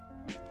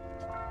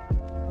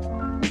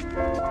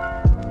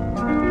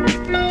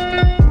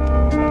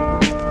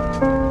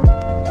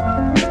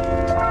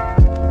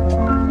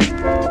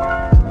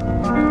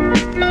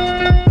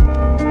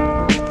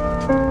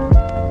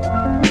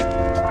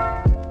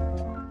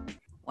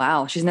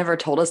Wow. She's never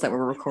told us that we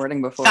were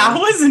recording before. That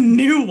was a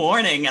new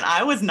warning, and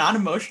I was not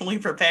emotionally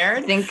prepared.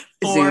 I think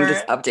Zoom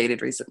just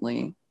updated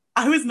recently.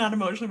 I was not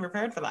emotionally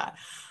prepared for that.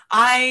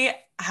 I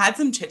had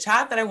some chit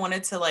chat that I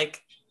wanted to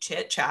like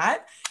chit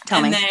chat.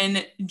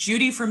 Then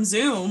Judy from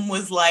Zoom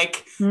was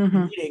like,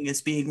 meeting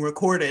is being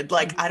recorded.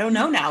 Like, I don't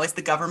know now. Is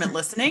the government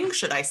listening?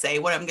 Should I say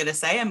what I'm going to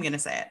say? I'm going to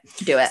say it.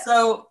 Do it.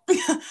 So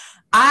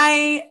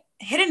I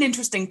hit an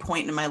interesting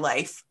point in my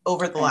life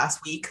over the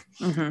last week.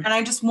 And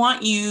I just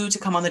want you to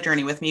come on the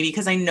journey with me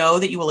because I know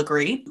that you will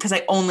agree because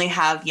I only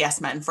have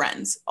yes men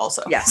friends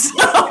also. Yes.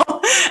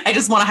 So I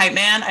just want a hype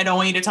man. I don't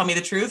want you to tell me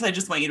the truth. I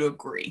just want you to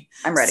agree.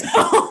 I'm ready.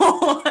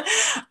 So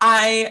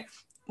I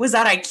was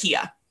at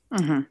IKEA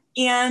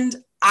and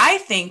I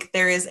think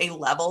there is a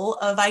level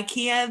of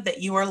IKEA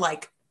that you are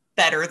like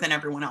better than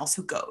everyone else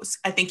who goes.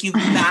 I think you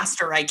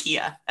master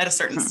IKEA at a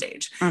certain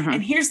stage.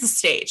 And here's the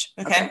stage.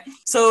 Okay.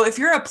 So if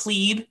you're a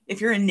plebe,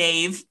 if you're a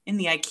knave in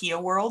the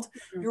IKEA world,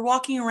 you're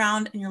walking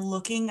around and you're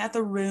looking at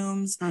the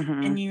rooms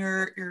and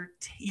you're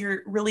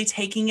really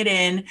taking it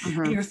in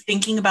and you're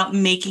thinking about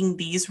making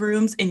these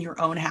rooms in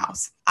your own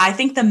house. I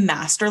think the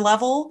master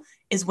level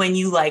is when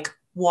you like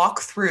walk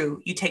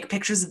through, you take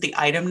pictures of the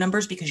item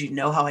numbers because you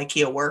know how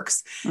IKEA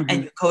works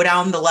and you go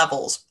down the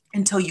levels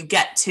until you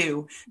get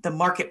to the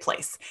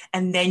marketplace.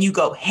 And then you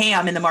go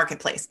ham in the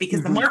marketplace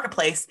because the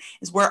marketplace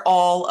is where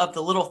all of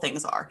the little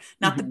things are,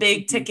 not the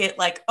big ticket,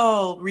 like,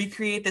 oh,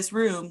 recreate this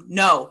room.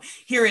 No,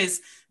 here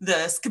is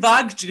the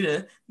skabag,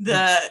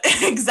 the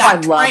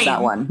exact frame. I love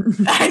that one.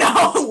 I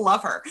know,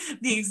 love her.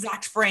 The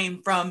exact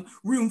frame from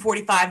room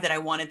 45 that I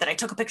wanted that I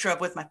took a picture of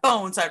with my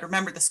phone. So I'd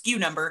remember the SKU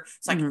number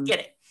so I could get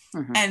it.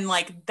 And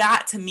like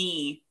that to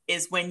me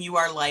is when you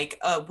are like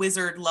a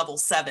wizard level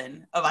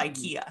 7 of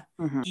IKEA.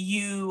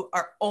 You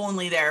are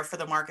only there for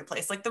the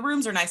marketplace. Like the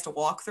rooms are nice to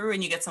walk through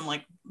and you get some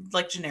like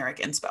generic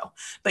inspo,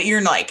 but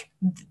you're like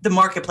the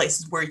marketplace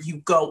is where you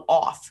go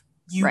off.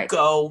 You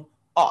go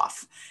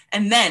off.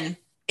 And then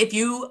if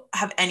you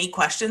have any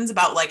questions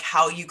about like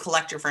how you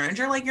collect your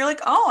furniture, like you're like,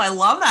 oh, I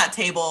love that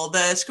table, the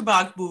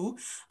shkabak boo.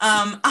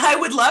 I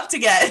would love to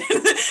get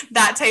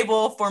that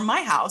table for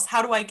my house.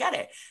 How do I get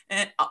it?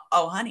 And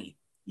oh, honey,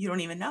 you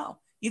don't even know.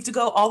 You have to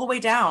go all the way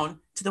down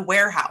to the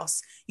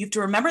warehouse. You have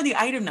to remember the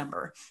item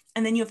number,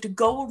 and then you have to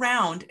go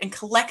around and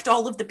collect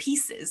all of the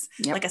pieces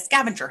like a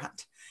scavenger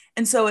hunt.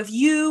 And so if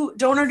you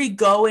don't already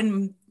go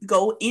into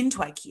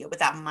IKEA with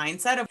that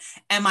mindset of,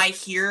 am I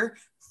here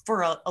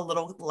for a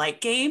little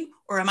light game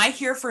or am I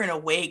here for an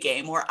away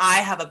game where I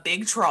have a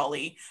big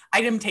trolley?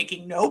 I am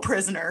taking no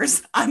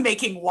prisoners. I'm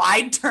making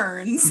wide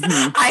turns.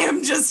 I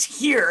am just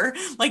here.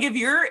 Like if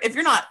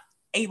you're not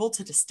able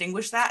to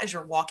distinguish that as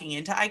you're walking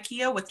into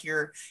IKEA with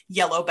your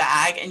yellow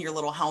bag and your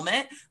little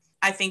helmet,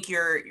 I think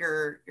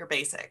you're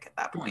basic at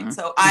that point.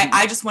 So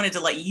I just wanted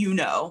to let you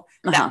know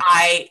that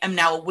I am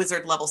now a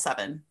wizard level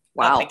 7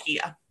 of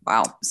IKEA.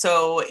 Wow.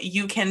 So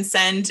you can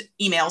send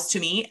emails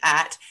to me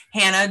at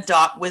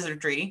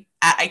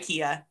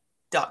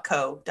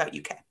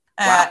hanah.wizardry@ikea.co.uk.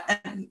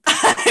 And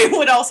I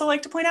would also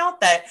like to point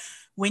out that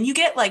when you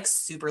get like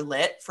super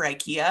lit for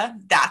IKEA,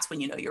 that's when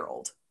you know you're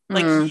old.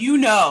 Like, you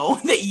know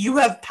that you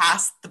have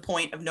passed the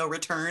point of no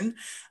return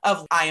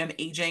of I am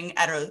aging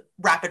at a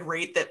rapid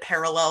rate that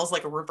parallels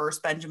like a reverse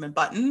Benjamin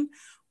Button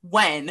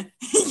when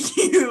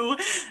you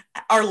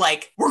are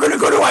like, we're going to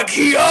go to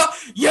IKEA.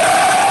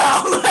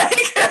 Yeah.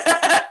 Like,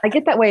 I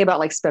get that way about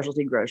like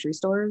specialty grocery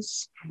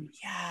stores.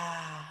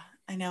 Yeah,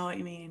 I know what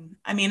you mean.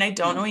 I mean, I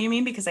don't know what you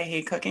mean because I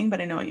hate cooking, but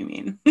I know what you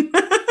mean.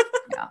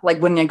 Yeah. Like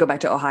when I go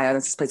back to Ohio,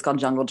 there's this place called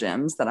Jungle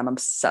Gyms that I'm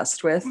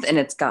obsessed with. And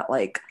it's got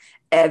like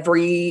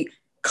every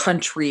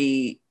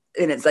country,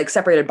 and it's like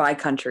separated by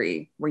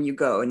country where you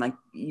go and like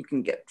you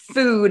can get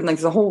food and like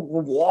there's a whole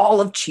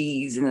wall of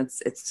cheese and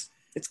it's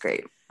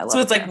great. I love so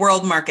it's like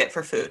World Market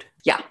for food.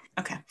 Yeah.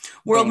 Okay.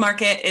 World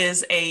Market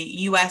is a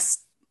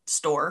US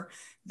store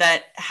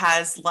that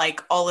has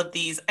like all of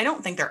these. I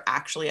don't think they're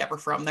actually ever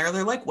from there.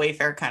 They're like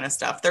Wayfair kind of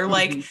stuff. They're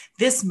like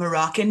this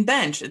Moroccan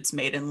bench. It's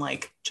made in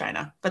like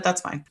China, but that's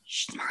fine.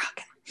 She's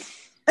Moroccan.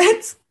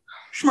 It's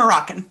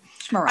Moroccan.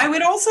 I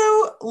would also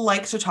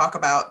like to talk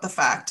about the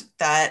fact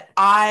that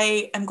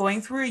I am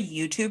going through a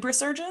YouTube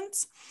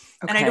resurgence.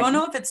 Okay. And I don't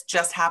know if it's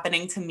just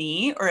happening to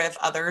me or if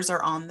others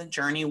are on the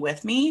journey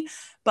with me,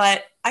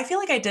 but I feel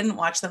like I didn't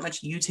watch that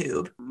much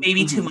YouTube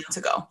maybe 2 months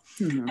ago.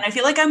 And I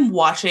feel like I'm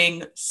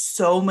watching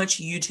so much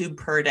YouTube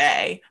per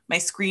day. My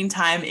screen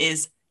time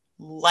is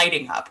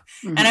lighting up.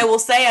 And I will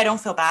say I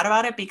don't feel bad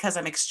about it because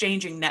I'm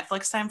exchanging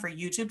Netflix time for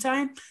YouTube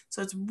time.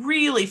 So it's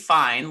really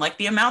fine. Like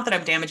the amount that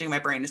I'm damaging my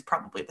brain is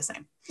probably the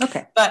same.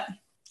 Okay. But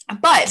I'm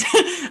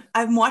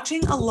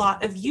watching a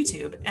lot of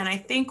YouTube. And I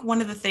think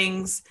one of the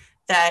things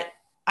that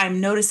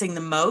I'm noticing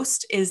the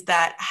most is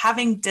that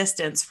having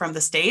distance from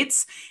the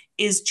States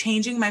is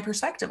changing my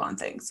perspective on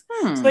things.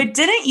 So I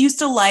didn't used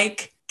to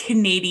like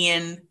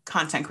Canadian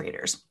content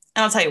creators.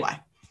 And I'll tell you why.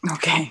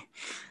 Okay.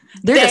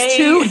 They're just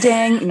too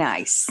dang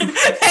nice.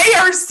 They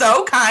are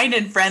so kind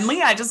and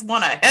friendly. I just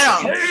want to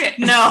hit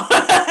them. No,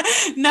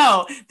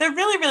 no, they're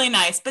really, really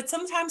nice. But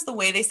sometimes the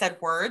way they said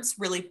words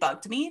really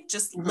bugged me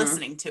just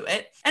listening to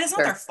it. And it's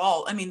not their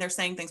fault. I mean, they're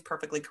saying things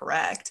perfectly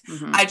correct.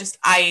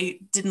 I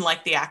didn't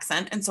like the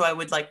accent. And so I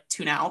would like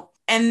tune out.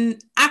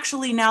 And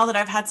actually, now that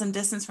I've had some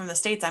distance from the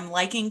States, I'm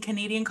liking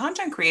Canadian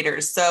content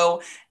creators.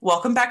 So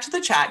welcome back to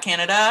the chat,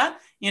 Canada.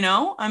 You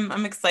know,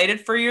 I'm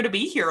excited for you to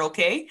be here.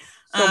 Okay.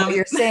 So what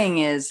you're saying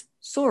is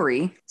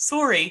sorry,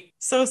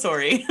 so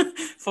sorry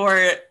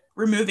for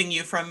removing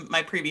you from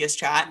my previous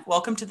chat.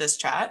 Welcome to this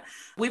chat.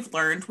 We've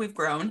learned, we've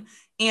grown.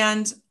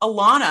 And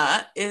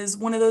Alana is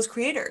one of those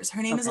creators.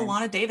 Her name is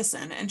Alana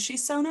Davison, and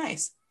she's so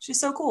nice. She's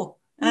so cool.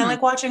 And I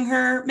like watching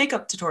her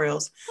makeup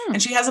tutorials.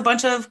 And she has a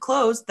bunch of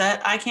clothes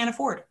that I can't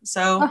afford.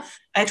 So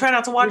I try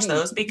not to watch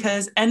those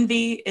because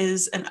envy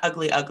is an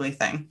ugly, ugly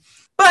thing.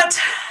 But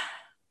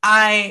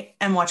I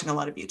am watching a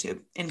lot of YouTube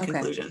in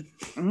conclusion.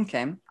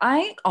 Okay.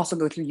 I also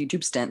go through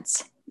YouTube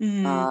stints.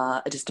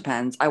 It just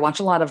depends. I watch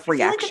a lot of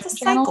reaction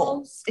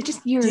channels. It just,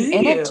 you're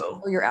in it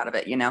or you're out of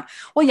it, you know?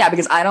 Well, yeah,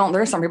 because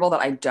there are some people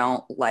that I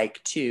don't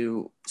like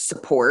to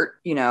support,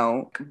 you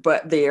know,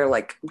 but they are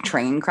like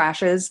train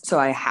crashes. So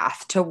I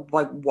have to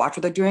like watch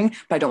what they're doing,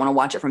 but I don't want to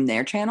watch it from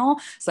their channel.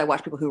 So I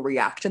watch people who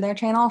react to their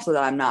channel so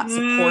that I'm not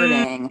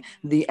supporting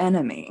the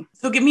enemy.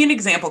 So give me an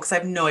example because I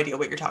have no idea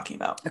what you're talking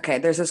about. Okay,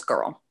 there's this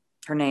girl.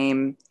 Her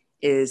name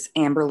is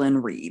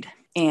Amberlynn Reed.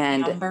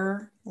 And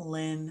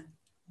Amberlynn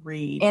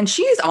Reed. And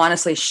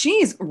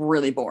she's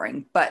really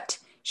boring, but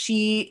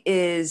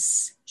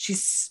she's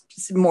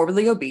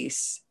morbidly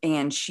obese,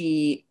 and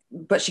she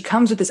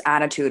comes with this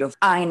attitude of,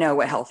 I know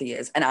what healthy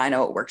is and I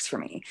know it works for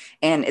me.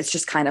 And it's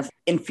just kind of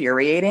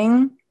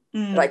infuriating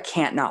that I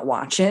can't not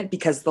watch it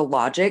because the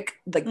logic,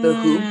 like the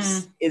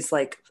hoops is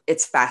like,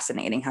 it's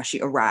fascinating how she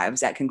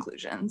arrives at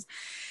conclusions.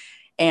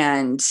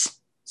 And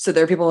so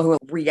there are people who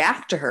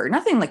react to her,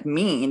 nothing like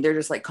mean. They're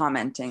just like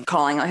commenting,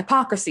 calling out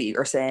hypocrisy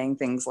or saying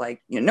things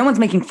like, you know, no one's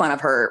making fun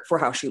of her for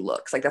how she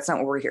looks. Like, that's not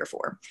what we're here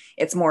for.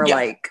 It's more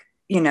like,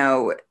 you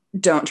know,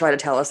 don't try to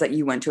tell us that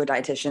you went to a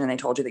dietitian and they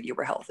told you that you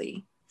were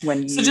healthy.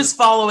 So just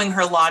following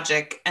her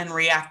logic and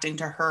reacting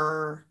to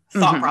her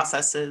thought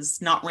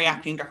processes, not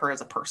reacting to her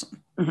as a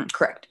person.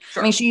 Correct.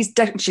 Sure. I mean,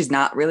 she's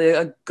not really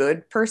a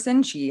good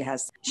person.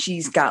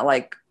 She's got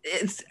like,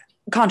 it's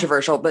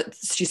controversial, but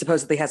she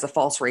supposedly has a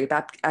false rape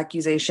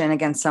accusation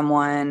against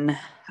someone,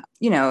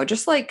 you know,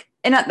 just like,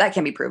 and that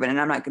can be proven. And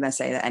I'm not going to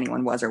say that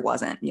anyone was or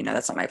wasn't, you know,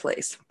 that's not my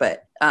place.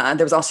 But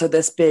there was also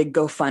this big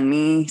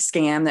GoFundMe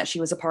scam that she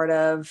was a part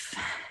of,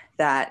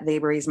 that they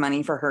raised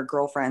money for her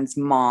girlfriend's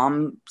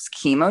mom's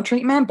chemo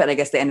treatment, but I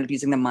guess they ended up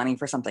using the money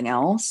for something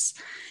else.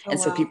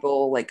 So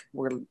people like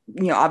were,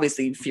 you know,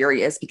 obviously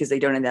furious because they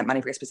donated that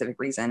money for a specific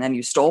reason and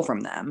you stole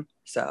from them.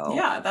 So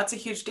yeah, that's a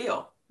huge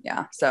deal.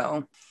 Yeah.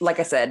 So like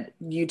I said,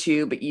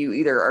 YouTube, you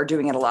either are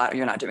doing it a lot or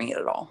you're not doing it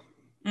at all.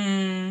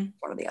 One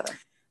or the other.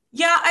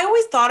 Yeah. I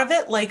always thought of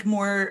it like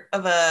more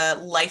of a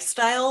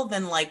lifestyle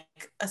than like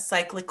a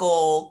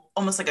cyclical,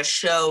 almost like a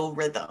show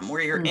rhythm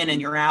where you're in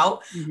and you're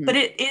out. But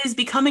it is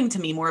becoming to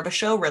me more of a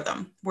show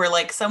rhythm where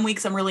like some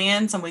weeks I'm really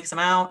in, some weeks I'm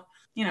out,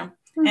 you know.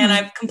 And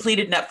I've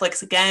completed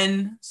Netflix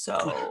again.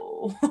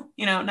 So,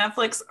 you know,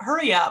 Netflix,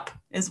 hurry up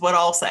is what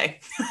I'll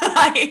say.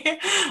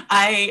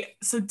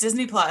 So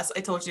Disney Plus, I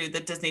told you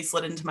that Disney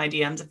slid into my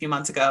DMs a few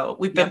months ago.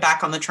 We've been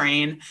back on the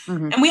train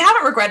and we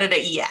haven't regretted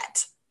it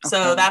yet.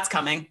 So that's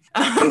coming.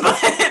 But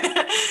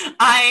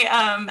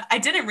I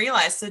didn't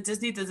realize. So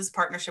Disney did this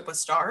partnership with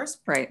Stars.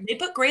 Right. They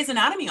put Grey's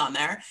Anatomy on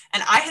there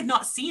and I had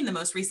not seen the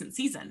most recent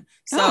season.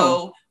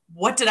 So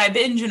what did I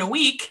binge in a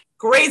week?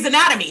 Grey's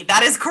Anatomy.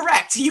 That is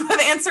correct. You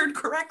have answered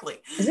correctly.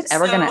 Is it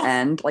ever going to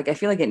end? Like, I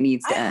feel like it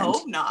needs to end. I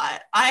hope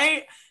not.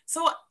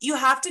 So you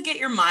have to get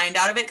your mind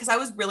out of it because I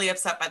was really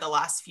upset by the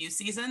last few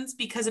seasons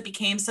because it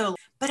became so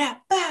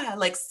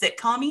like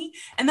sitcom-y,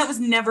 and that was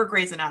never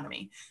Grey's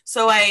Anatomy.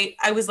 So I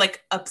was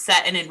like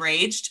upset and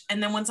enraged.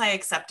 And then once I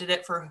accepted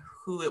it for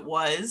who it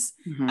was,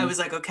 I was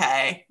like,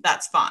 okay,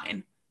 that's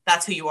fine.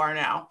 That's who you are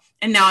now.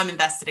 And now I'm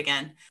invested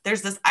again.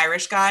 There's this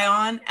Irish guy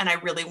on, and I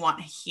really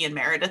want he and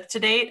Meredith to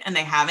date, and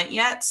they haven't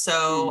yet.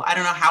 So I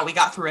don't know how we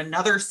got through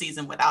another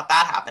season without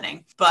that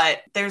happening.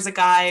 But there's a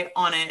guy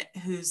on it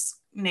whose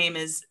name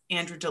is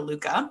Andrew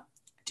DeLuca.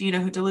 Do you know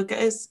who DeLuca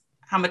is?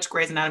 How much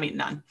Grey's Anatomy?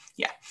 None.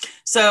 Yeah.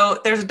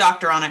 So there's a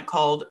doctor on it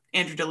called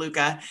Andrew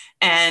DeLuca,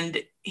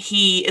 and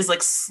he is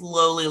like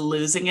slowly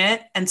losing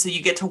it. And so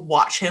you get to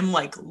watch him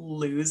like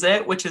lose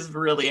it, which is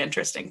really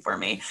interesting for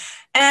me.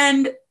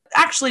 And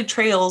actually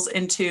trails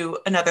into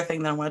another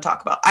thing that I want to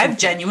talk about. I've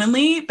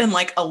genuinely been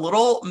like a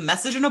little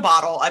message in a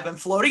bottle. I've been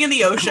floating in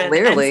the ocean.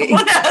 Clearly. And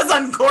someone has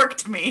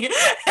uncorked me.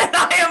 And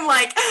I am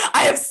like,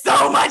 I have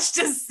so much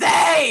to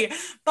say.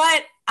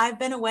 But I've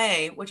been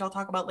away, which I'll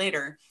talk about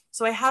later.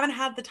 So I haven't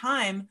had the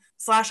time,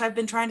 / I've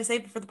been trying to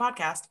save it for the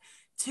podcast,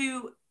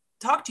 to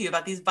talk to you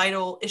about these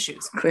vital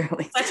issues.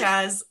 Clearly. Such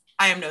as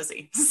I am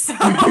nosy. So as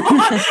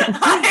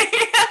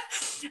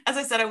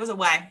I said, I was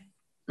away.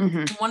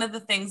 One of the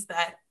things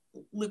that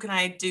Luke and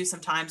I do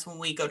sometimes when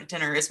we go to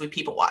dinner is we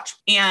people watch.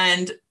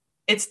 And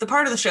it's the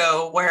part of the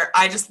show where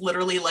I just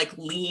literally like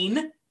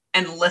lean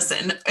and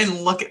listen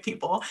and look at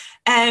people.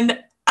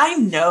 And I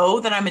know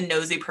that I'm a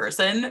nosy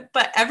person,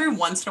 but every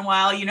once in a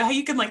while, you know how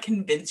you can like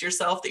convince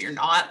yourself that you're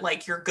not,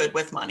 like you're good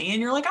with money,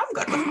 and you're like, I'm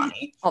good with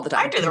money all the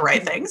time. I do the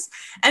right things.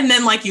 And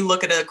then like you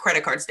look at a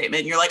credit card statement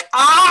and you're like,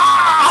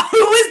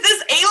 who is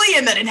this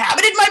alien that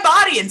inhabited my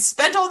body and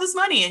spent all this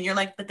money? And you're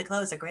like, but the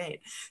clothes are great.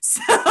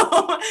 So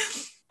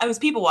I was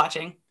people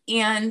watching,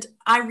 and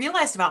I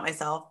realized about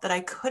myself that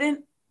I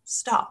couldn't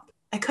stop.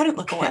 I couldn't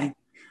look away.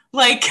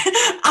 Like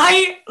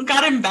I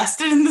got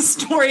invested in the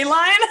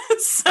storyline.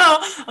 So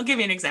I'll give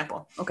you an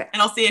example. Okay.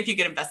 And I'll see if you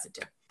get invested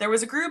too. There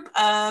was a group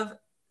of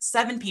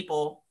 7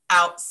 people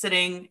out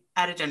sitting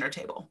at a dinner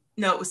table.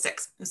 No, it was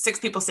 6. It was 6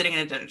 people sitting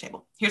at a dinner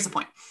table. Here's the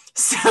point.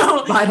 So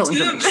 2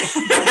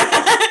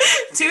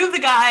 of the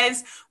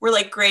guys were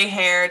like gray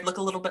haired, look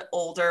a little bit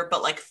older,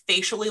 but like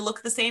facially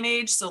look the same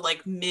age. So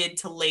like mid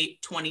to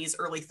late 20s,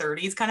 early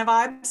 30s kind of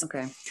vibes.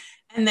 Okay.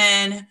 And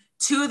then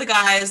 2 of the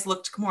guys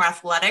looked more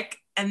athletic.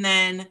 And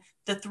then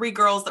the 3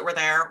 girls that were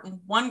there,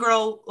 one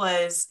girl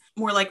was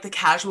more like the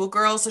casual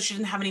girl. So she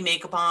didn't have any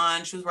makeup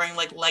on. She was wearing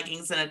like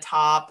leggings and a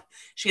top.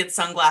 She had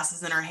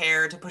sunglasses in her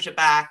hair to push it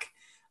back.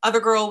 Other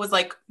girl was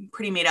like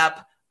pretty made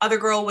up. Other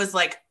girl was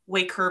like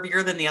way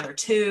curvier than the other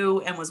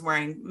 2 and was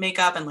wearing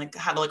makeup and like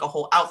had like a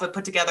whole outfit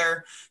put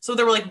together. So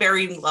there were like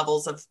varying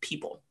levels of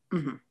people.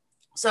 Mm-hmm.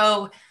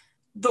 So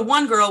the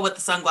one girl with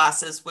the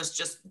sunglasses was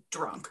just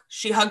drunk.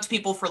 She hugged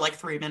people for like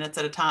 3 minutes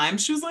at a time.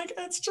 She was like,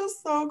 it's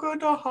just so good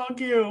to hug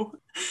you.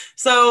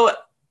 So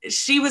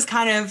she was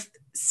kind of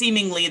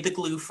seemingly the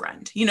glue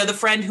friend, you know, the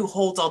friend who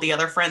holds all the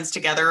other friends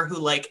together, who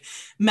like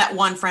met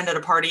one friend at a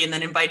party and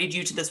then invited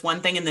you to this one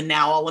thing. And then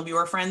now all of you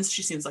are friends.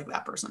 She seems like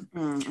that person.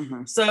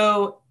 Mm-hmm.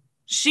 So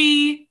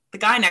she, the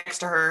guy next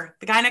to her,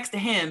 the guy next to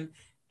him,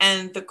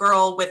 and the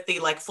girl with the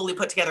like fully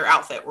put together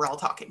outfit were all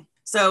talking.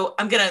 So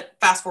I'm going to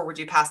fast forward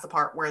you past the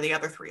part where the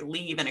other 3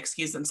 leave and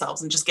excuse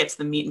themselves and just get to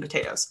the meat and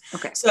potatoes.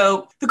 Okay.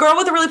 So the girl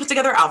with the really put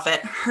together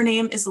outfit, her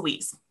name is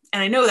Louise.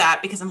 And I know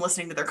that because I'm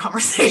listening to their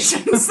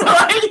conversation. So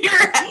I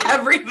hear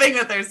everything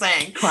that they're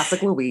saying.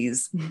 Classic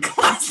Louise.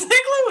 Classic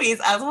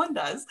Louise, as one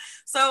does.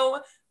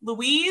 So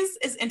Louise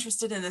is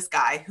interested in this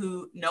guy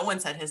who no one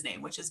said his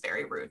name, which is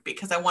very rude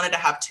because I wanted to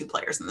have 2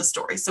 players in the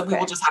story. So we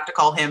will just have to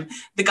call him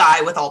the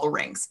guy with all the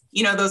rings.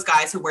 You know, those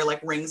guys who wear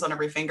like rings on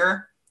every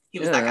finger? He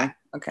was that guy.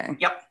 Okay.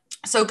 Yep.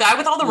 So guy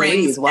with all the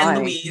Louise, rings and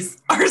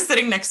Louise are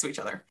sitting next to each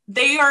other.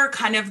 They are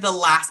kind of the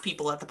last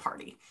people at the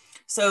party.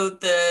 So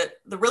the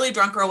really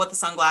drunk girl with the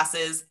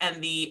sunglasses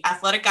and the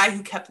athletic guy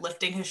who kept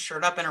lifting his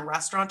shirt up in a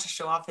restaurant to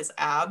show off his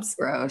abs.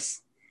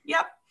 Gross.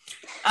 Yep.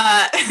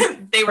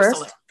 They were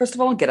still there. First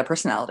of all, get a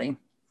personality.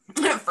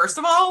 First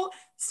of all,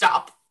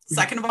 stop.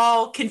 Second of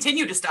all,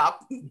 continue to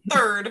stop.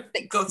 Third,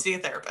 go see a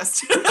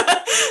therapist.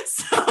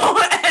 So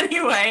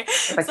anyway,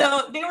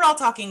 so they were all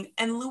talking,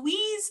 and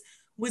Louise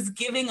was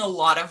giving a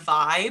lot of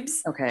vibes,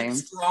 like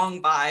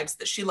strong vibes,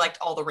 that she liked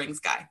all the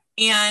rings guy.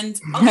 And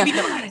I'll give you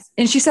the vibes.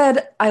 And she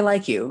said, I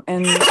like you.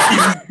 And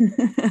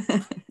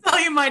tell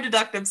you my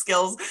deductive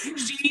skills.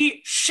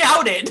 She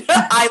shouted,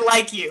 I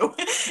like you.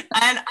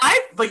 And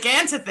I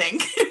began to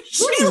think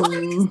she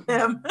likes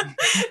him.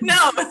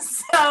 No,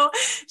 so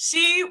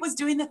she was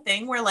doing the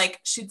thing where like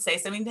she'd say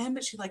something to him,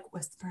 but she'd like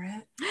whisper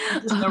it.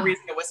 There's no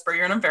reason to whisper.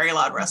 You're in a very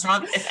loud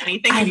restaurant. If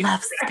anything, I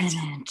love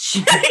spinach.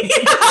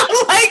 Yeah,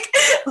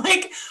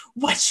 like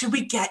what should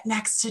we get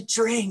next to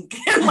drink?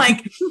 And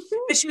like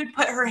she would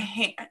put her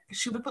hand,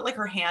 she would put like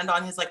her hand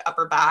on his like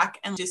upper back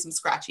and do some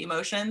scratchy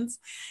motions.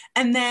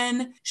 And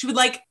then she would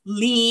like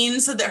lean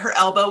so that her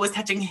elbow was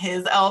touching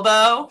his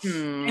elbow.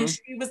 And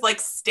she was like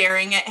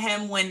staring at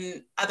him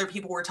when other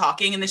people were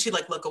talking. And then she'd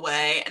like look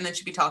away and then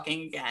she'd be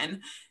talking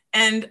again.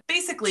 And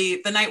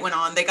basically the night went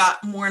on, they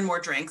got more and more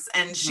drinks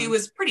and she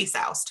was pretty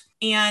soused.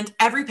 And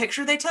every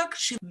picture they took,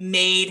 she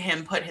made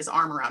him put his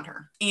arm around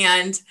her.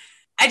 And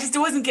I just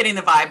wasn't getting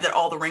the vibe that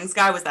all the rings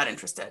guy was that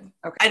interested.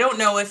 Okay. I don't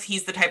know if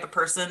he's the type of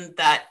person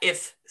that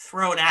if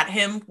thrown at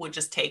him would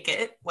just take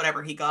it,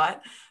 whatever he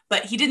got.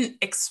 But he didn't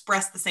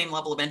express the same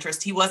level of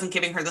interest. He wasn't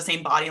giving her the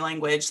same body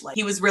language. Like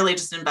he was really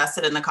just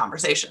invested in the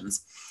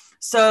conversations.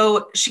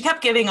 So she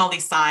kept giving all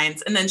these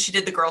signs. And then she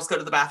did the girls go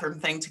to the bathroom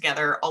thing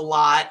together a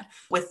lot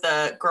with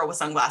the girl with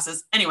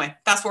sunglasses. Anyway,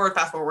 fast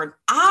forward.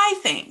 I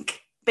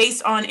think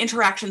based on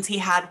interactions he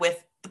had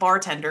with the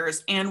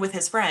bartenders and with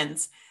his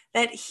friends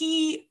that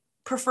he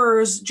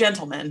prefers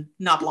gentlemen,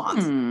 not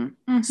blondes.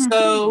 Mm-hmm.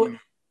 So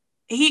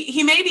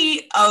he may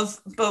be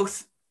of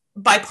both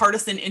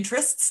bipartisan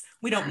interests.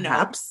 We don't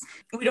know.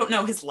 We don't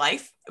know his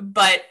life,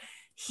 but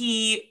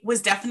he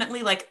was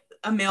definitely like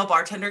a male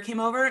bartender came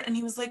over and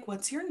he was like,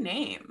 "What's your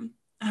name?"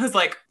 I was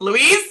like,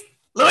 Louise,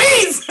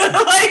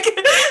 like,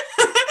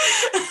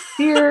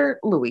 dear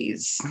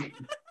Louise. I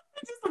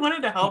just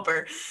wanted to help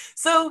her.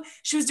 So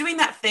she was doing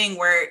that thing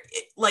where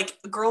like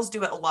girls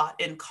do it a lot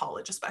in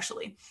college,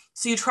 especially.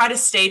 So you try to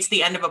stay to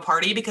the end of a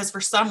party because for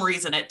some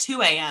reason at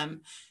 2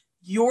 a.m.,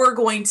 you're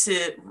going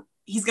to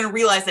he's going to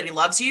realize that he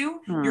loves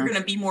you. You're going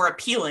to be more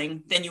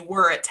appealing than you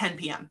were at 10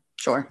 p.m.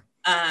 Sure.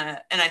 And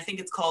I think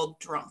it's called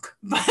drunk.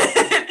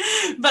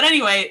 But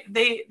anyway,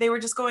 they were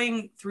just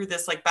going through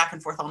this like back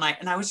and forth all night.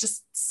 And I was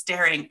just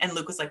staring. And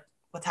Luke was like,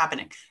 what's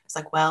happening? It's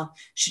like, well,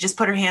 she just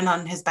put her hand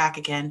on his back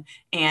again.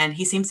 And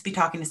he seems to be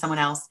talking to someone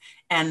else.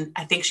 And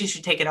I think she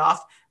should take it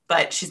off.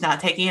 But she's not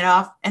taking it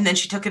off. And then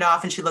she took it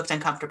off and she looked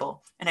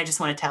uncomfortable. And I just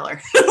want to tell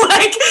her.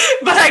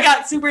 But I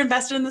got super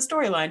invested in the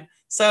storyline.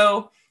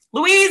 So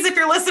Louise, if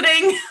you're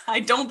listening, I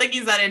don't think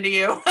he's that into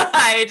you.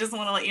 I just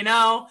want to let you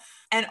know.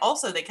 And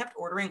also they kept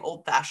ordering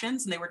old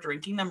fashions and they were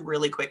drinking them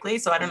really quickly.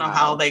 So I don't know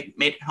how they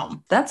made it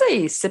home. That's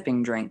a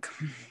sipping drink.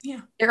 Yeah.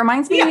 It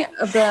reminds me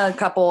of the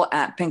couple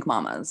at Pink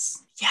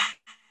Mama's.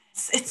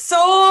 Yes. It's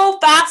so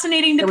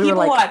fascinating to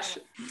people watch.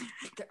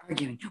 They're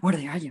arguing. What are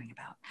they arguing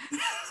about?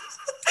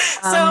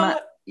 So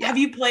have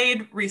you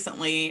played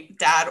recently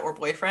Dad or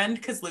Boyfriend?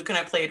 Because Luke and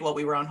I played while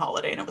we were on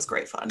holiday and it was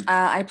great fun.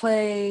 I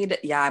played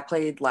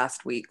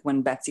last week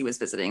when Betsy was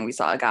visiting. We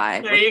saw a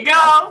guy. There you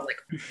go.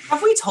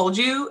 Have we told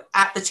you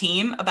at the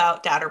team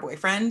about Dad or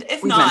Boyfriend?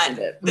 If not,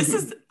 this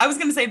is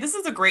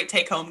a great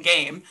take home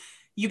game.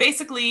 You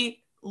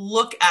basically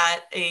look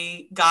at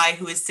a guy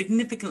who is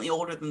significantly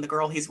older than the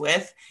girl he's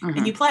with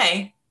and you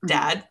play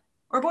Dad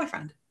or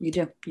Boyfriend. You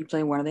do. You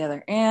play one or the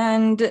other.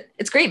 And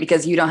it's great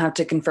because you don't have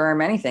to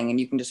confirm anything and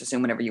you can just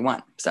assume whatever you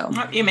want. So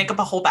you make up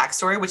a whole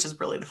backstory, which is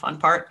really the fun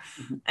part.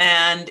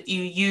 And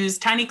you use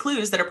tiny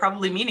clues that are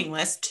probably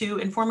meaningless to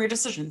inform your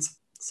decisions.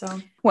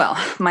 So, well,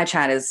 my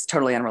chat is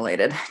totally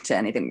unrelated to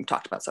anything we've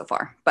talked about so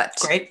far, but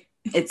great.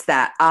 It's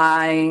that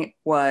I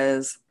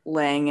was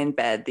laying in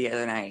bed the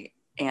other night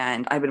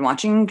and I've been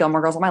watching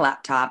Gilmore Girls on my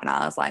laptop and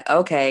I was like,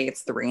 okay,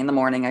 it's 3 a.m.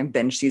 I've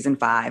binged season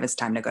 5. It's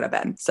time to go to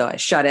bed. So I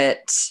shut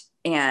it.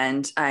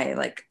 And I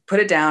like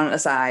put it down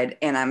aside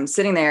and I'm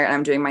sitting there and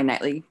I'm doing my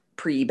nightly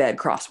pre-bed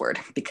crossword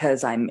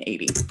because I'm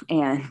 80.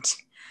 And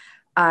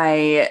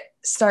I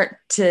start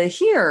to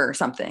hear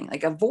something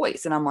like a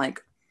voice and I'm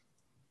like,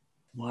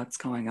 what's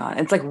going on?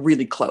 It's like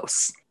really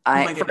close.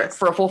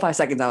 For a full 5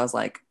 seconds, I was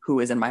like,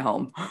 who is in my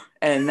home?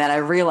 And then I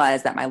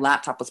realized that my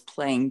laptop was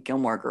playing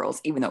Gilmore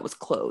Girls, even though it was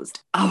closed.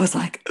 I was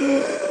like,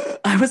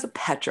 I was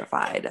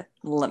petrified.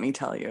 Let me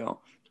tell you,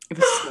 it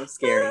was so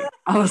scary.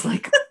 I was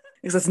like,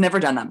 because it's never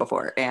done that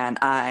before. And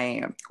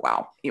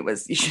you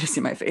should have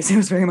seen my face. It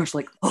was very much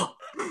like, oh,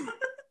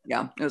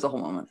 yeah, it was a whole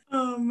moment.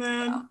 Oh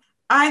man. Yeah.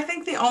 I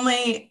think the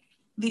only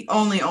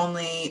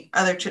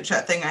other chit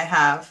chat thing I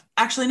have,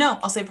 actually, no,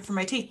 I'll save it for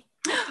my tea.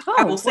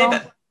 I will save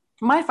it.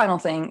 My final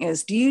thing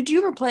is, do you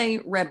ever play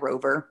Red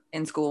Rover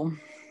in school?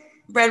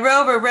 Red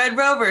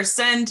Rover,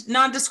 send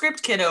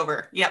nondescript kid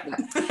over. Yep.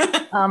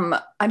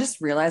 I just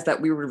realized that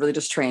we were really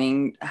just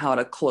training how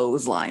to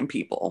clothesline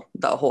people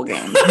the whole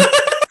game.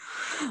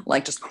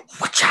 Like just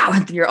watch out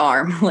with your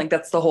arm. Like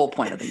that's the whole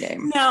point of the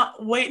game. Now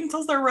wait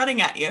until they're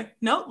running at you.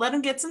 No, let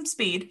them get some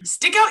speed.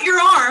 Stick out your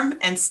arm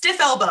and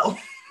stiff elbow.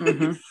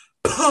 And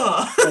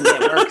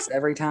it works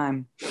every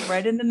time.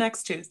 Right into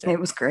next Tuesday. It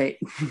was great.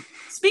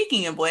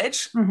 Speaking of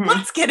which,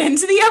 let's get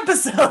into the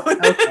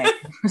episode. Okay.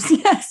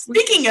 Yes.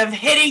 Speaking of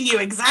hitting you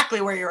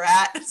exactly where you're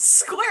at,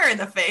 square in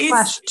the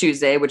face. /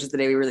 Tuesday, which is the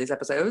day we release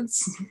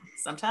episodes.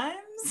 Sometimes.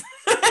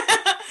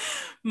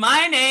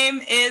 My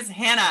name is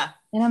Hanah.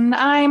 And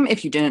I'm,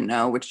 if you didn't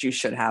know, which you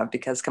should have,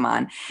 because come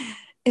on,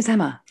 is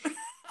Emma.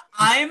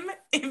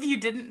 If you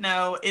didn't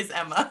know, is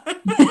Emma.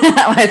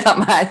 I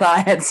thought I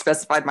had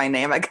specified my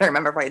name. I can't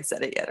remember if I had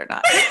said it yet or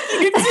not.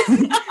 You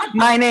did not.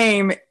 My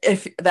name,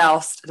 if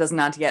thou does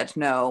not yet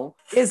know,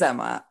 is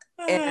Emma.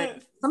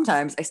 And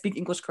sometimes I speak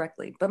English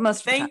correctly, but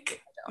most of the time I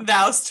don't.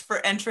 Thoust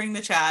for entering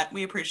the chat.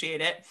 We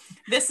appreciate it.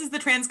 This is the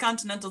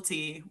Transcontinental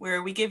Tea,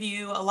 where we give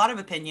you a lot of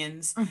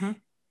opinions.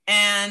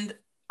 And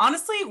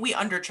honestly, we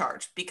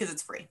undercharge because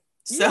it's free.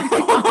 So,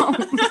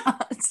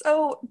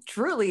 so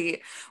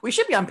truly, we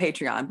should be on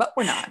Patreon, but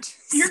we're not.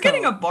 You're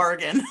getting a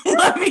bargain,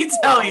 let me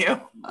tell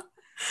you.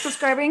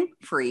 Subscribing,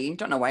 free.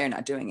 Don't know why you're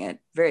not doing it.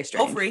 Very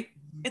strange. Oh, free.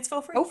 It's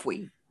full free. Oh,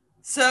 free.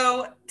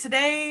 So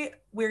today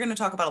we're going to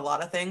talk about a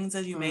lot of things,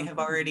 as you may have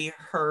already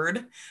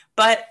heard.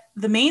 But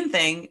the main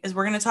thing is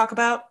we're going to talk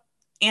about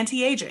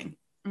anti-aging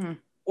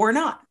or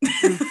not.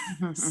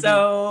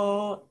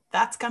 So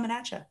that's coming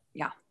at you.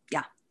 Yeah.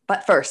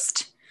 But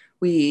first,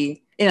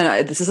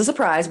 this is a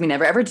surprise. We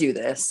never ever do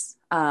this.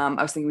 I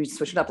was thinking we'd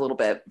switch it up a little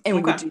bit and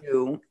we would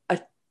do a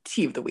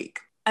tea of the week.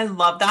 I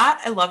love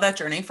that. I love that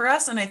journey for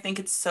us. And I think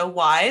it's so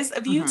wise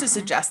of you to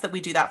suggest that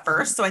we do that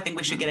first. So I think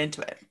we should get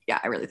into it. Yeah,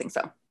 I really think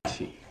so.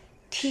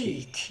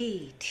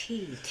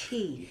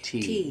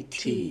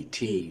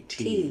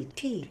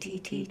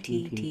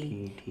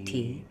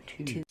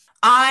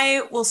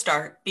 I will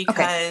start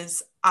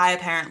because I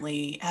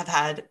apparently have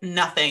had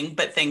nothing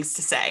but things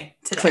to say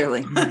today.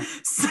 Clearly.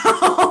 So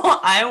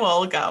I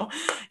will go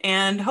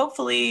and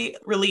hopefully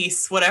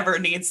release whatever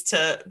needs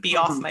to be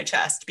off my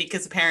chest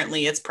because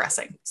apparently it's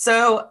pressing.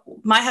 So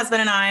my husband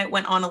and I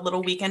went on a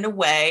little weekend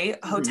away.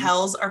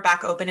 Hotels are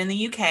back open in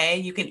the UK.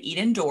 You can eat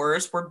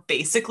indoors. We're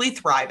basically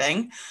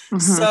thriving.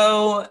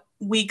 So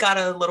we got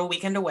a little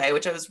weekend away,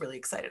 which I was really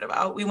excited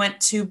about. We went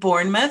to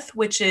Bournemouth,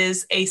 which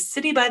is a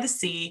city by the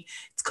sea.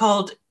 It's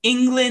called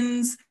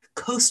England's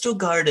Coastal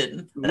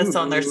Garden. That's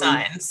on their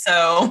sign.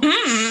 So,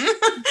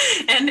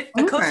 and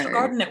a coastal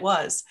garden it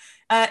was.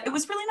 It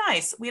was really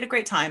nice. We had a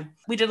great time.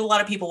 We did a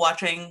lot of people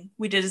watching.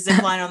 We did a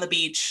zip line on the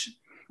beach.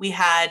 We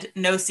had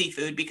no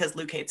seafood because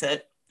Luke hates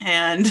it.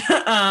 And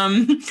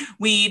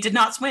we did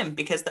not swim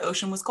because the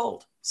ocean was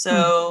cold.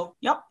 So,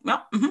 yep.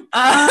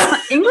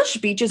 English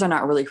beaches are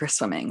not really for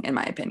swimming, in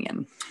my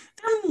opinion.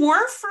 They're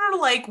more for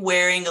like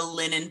wearing a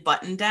linen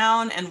button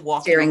down and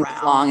walking staring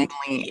around.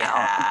 longingly out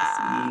at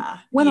the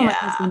sea. When will my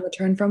husband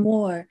return from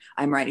war?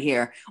 I'm right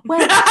here.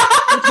 When will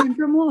my return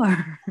from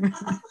war?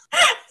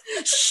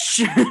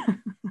 Shh.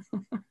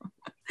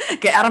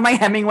 Get out of my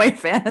Hemingway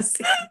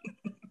fantasy.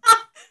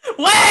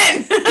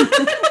 When?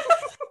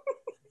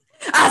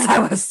 As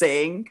I was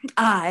saying,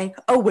 I,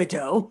 a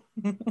widow.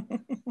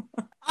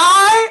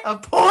 I, a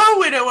poor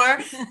widower.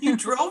 You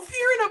drove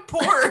here in a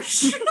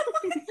Porsche.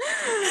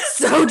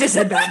 So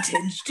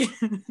disadvantaged.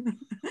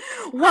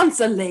 Once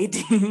a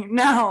lady,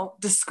 now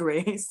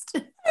disgraced.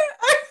 I'm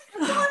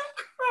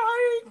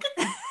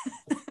crying.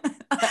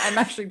 I'm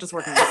actually just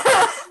working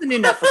on the new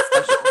Netflix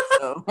special.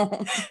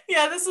 So.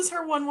 Yeah, this is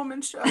her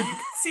one-woman show. You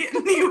can see it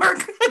in New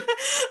York.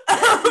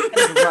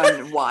 Just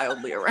run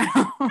wildly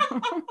around.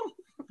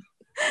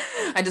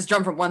 I just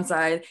jump from one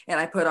side and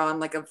I put on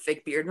like a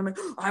fake beard and I'm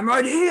like, I'm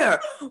right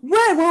here.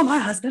 When will my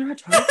husband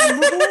return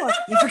from the war?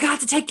 You forgot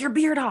to take your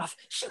beard off.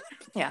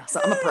 Yeah, so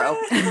I'm a pro.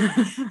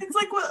 It's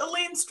like what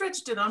Elaine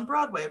Stritch did on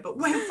Broadway, but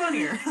way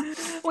funnier.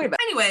 Way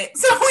better. Anyway,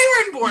 so we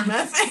were in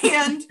Bournemouth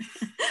and,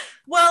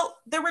 well,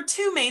 there were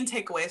two main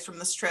takeaways from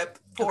this trip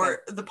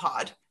for the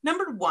pod.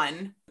 Number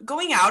one,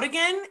 going out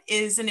again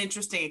is an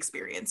interesting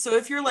experience. So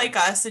if you're like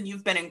us and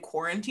you've been in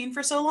quarantine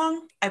for so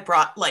long, I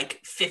brought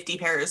like 50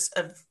 pairs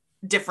of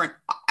different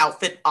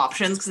outfit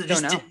options because I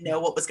just didn't know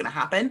what was going to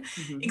happen.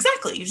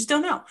 Exactly. You just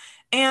don't know.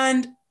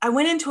 And I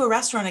went into a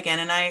restaurant again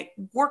and I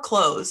wore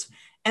clothes.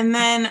 And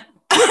then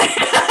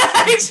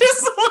I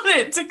just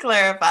wanted to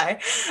clarify.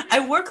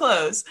 I wore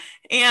clothes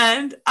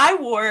and I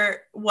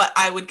wore what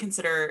I would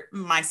consider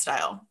my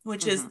style,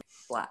 which is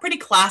pretty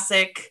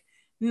classic.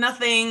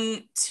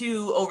 Nothing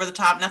too over the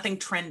top, nothing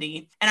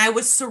trendy. And I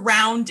was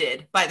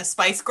surrounded by the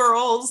Spice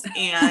Girls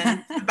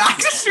and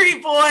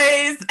Backstreet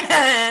Boys.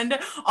 And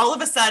all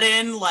of a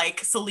sudden,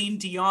 like Celine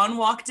Dion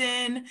walked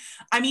in.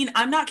 I mean,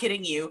 I'm not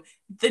kidding you.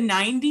 The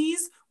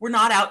 90s were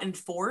not out in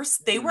force.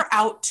 They were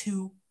out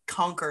to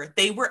conquer.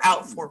 They were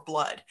out for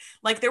blood.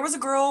 Like there was a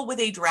girl with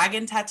a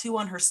dragon tattoo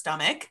on her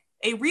stomach,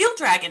 a real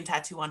dragon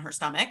tattoo on her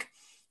stomach,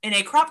 in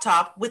a crop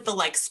top with the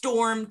like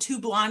storm, two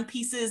blonde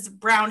pieces,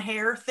 brown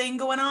hair thing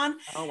going on.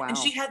 Oh, wow. And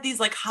she had these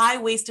like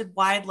high-waisted,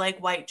 wide leg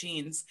white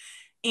jeans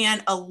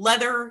and a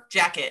leather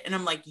jacket. And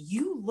I'm like,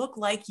 you look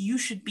like you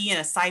should be in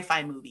a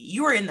sci-fi movie.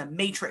 You are in the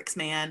Matrix,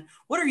 man.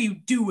 What are you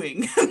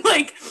doing?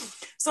 Like,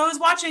 so I was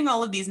watching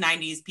all of these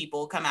 90s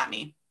people come at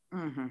me.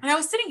 And I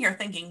was sitting here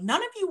thinking,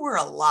 none of you were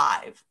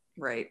alive.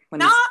 Right. When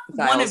not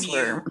one of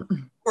you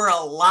were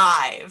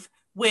alive.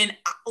 When,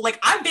 like,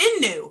 I've been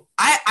new.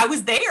 I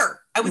was there.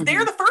 I was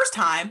there the first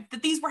time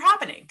that these were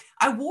happening.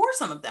 I wore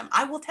some of them.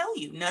 I will tell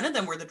you, none of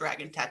them were the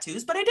dragon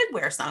tattoos, but I did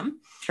wear some.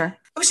 Sure.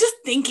 I was just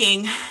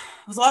thinking, I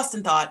was lost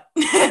in thought.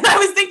 I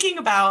was thinking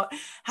about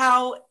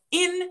how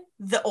in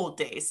the old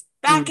days,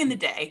 back in the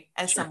day,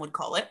 as some would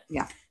call it,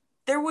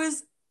 there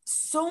was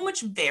so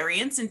much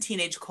variance in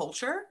teenage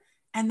culture.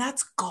 And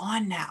that's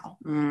gone now.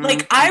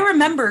 Like, I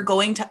remember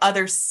going to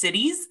other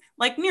cities,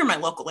 like near my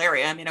local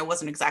area. I mean, I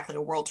wasn't exactly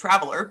a world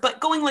traveler, but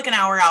going like an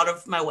hour out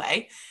of my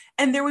way.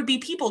 And there would be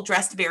people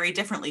dressed very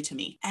differently to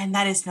me. And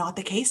that is not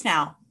the case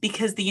now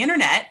because the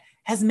internet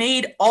has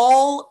made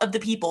all of the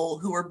people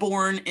who were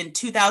born in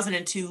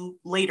 2002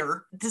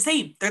 later the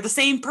same. They're the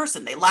same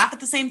person. They laugh at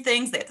the same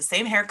things. They have the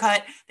same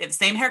haircut. They have the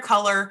same hair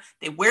color.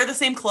 They wear the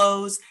same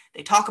clothes.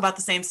 They talk about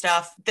the same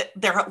stuff.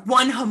 They're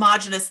one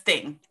homogenous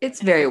thing.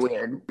 It's very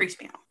weird. It freaks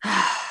me out.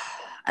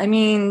 I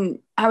mean,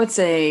 I would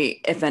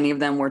say if any of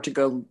them were to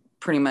go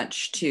pretty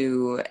much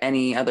to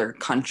any other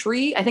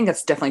country, I think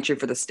that's definitely true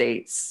for the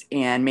States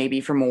and maybe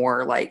for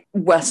more like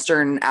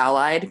Western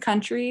allied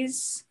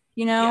countries,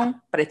 you know? Yeah.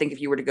 But I think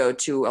if you were to go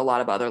to a lot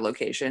of other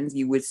locations,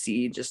 you would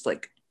see just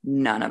like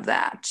none of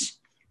that.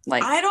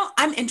 Like,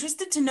 I'm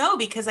interested to know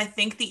because I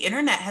think the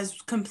internet has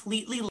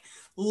completely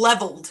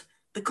leveled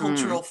the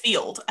cultural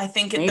field. I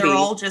think they're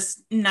all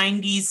just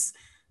 90s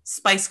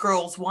Spice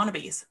Girls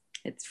wannabes.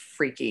 It's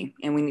freaky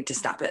and we need to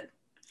stop it.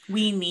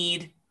 We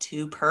need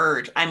to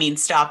purge. I mean,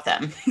 stop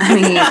them. I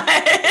mean,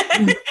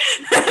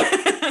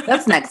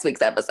 that's next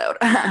week's episode.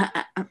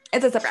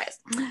 It's a surprise.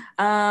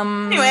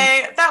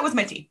 Anyway, that was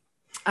my tea.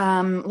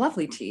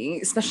 Lovely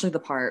tea, especially the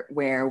part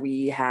where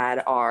we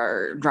had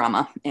our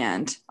drama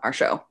and our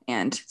show.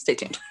 And stay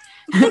tuned.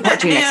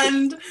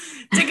 And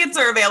tickets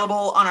are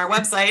available on our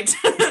website.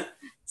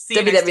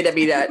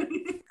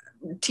 www.t.t.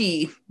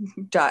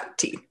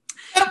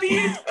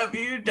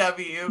 www.t.t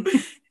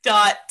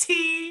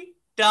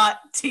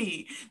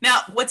T.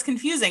 Now, what's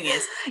confusing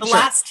is the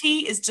last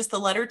T is just the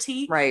letter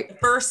T. Right. The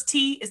first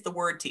T is the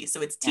word T.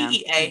 So it's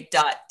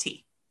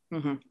TEA.T.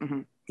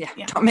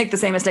 Yeah. Don't make the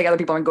same mistake other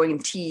people are going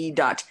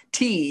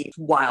T.T.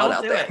 Wild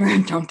out there.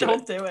 Don't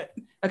do it.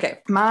 Okay.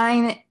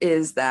 Mine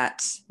is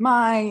that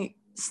my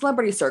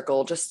celebrity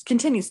circle just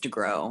continues to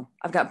grow.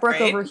 I've got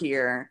Brooke over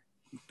here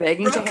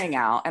begging to hang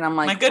out. And I'm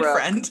like, my good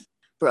friend.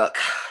 Brooke,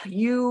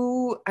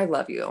 I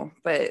love you.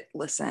 But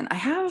listen,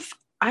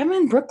 I'm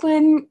in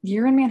Brooklyn,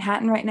 you're in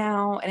Manhattan right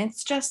now, and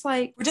it's just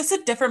like... We're just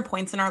at different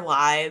points in our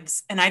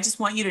lives, and I just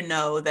want you to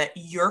know that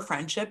your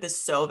friendship is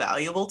so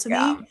valuable to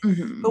me,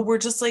 but we're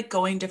just like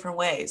going different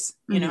ways,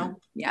 you know?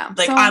 Yeah.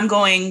 Like I'm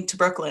going to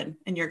Brooklyn,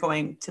 and you're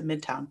going to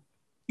Midtown.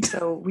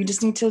 So we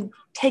just need to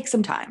take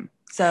some time.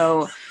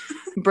 So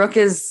Brooke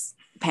is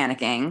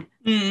panicking,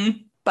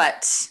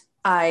 but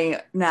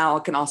I now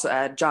can also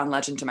add John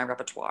Legend to my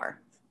repertoire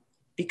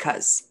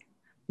because...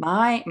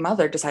 my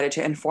mother decided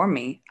to inform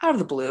me out of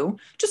the blue,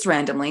 just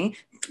randomly,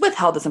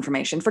 withheld this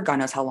information for God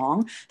knows how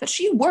long, that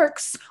she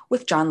works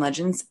with John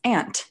Legend's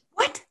aunt.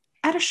 What?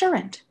 At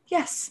Assurant.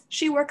 Yes,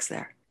 she works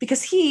there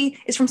because he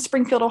is from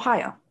Springfield,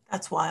 Ohio.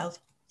 That's wild.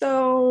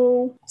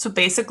 So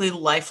basically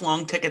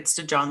lifelong tickets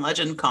to John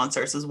Legend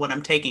concerts is what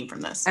I'm taking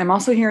from this. I'm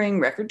also hearing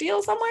record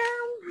deal somewhere.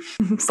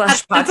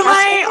 That's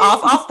my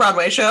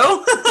off-Broadway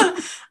show.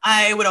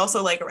 I would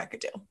also like a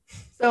record deal.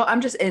 So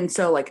I'm just in,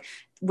 so like,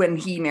 when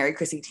he married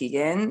Chrissy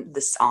Teigen,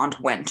 this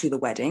aunt went to the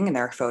wedding and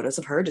there are photos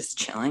of her just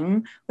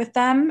chilling with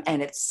them.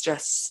 And it's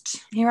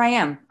just, here I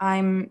am.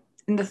 I'm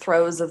in the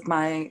throes of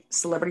my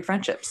celebrity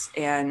friendships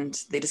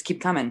and they just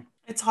keep coming.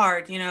 It's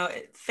hard. You know,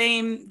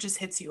 fame just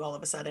hits you all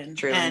of a sudden.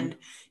 Truly. And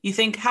you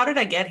think, how did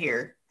I get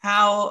here?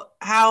 How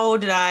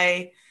did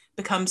I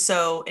become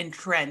so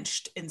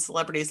entrenched in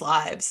celebrities'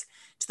 lives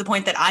to the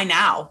point that I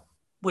now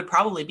would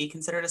probably be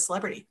considered a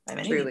celebrity by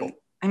many people?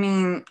 I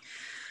mean...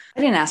 I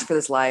didn't ask for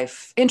this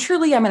life. And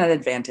truly, I'm at an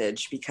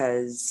advantage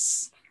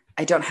because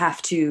I don't have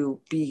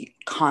to be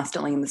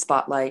constantly in the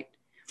spotlight.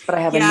 But I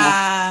have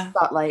enough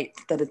spotlight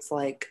that it's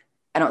like,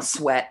 I don't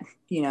sweat,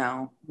 you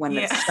know, when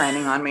it's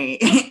shining on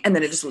me. And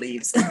then it just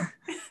leaves.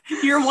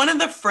 You're one of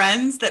the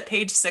friends that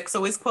Page 6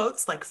 always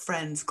quotes, like,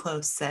 friends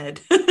close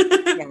said.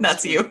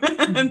 That's you.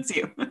 That's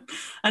you.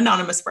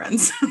 Anonymous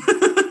friends.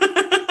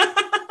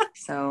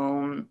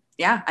 So,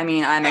 yeah. I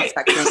mean, I'm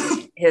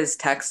expecting his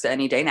text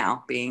any day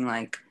now being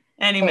like,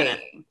 any minute.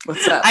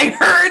 What's up? I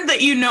heard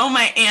that you know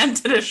my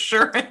aunt at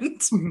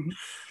Assurant.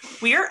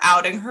 We are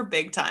outing her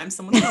big time.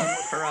 Someone's going to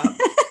look her up.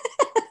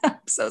 I'm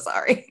so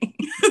sorry.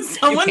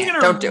 Someone's going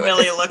to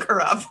really look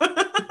her up.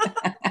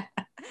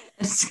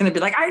 It's going to be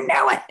like, I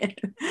know it.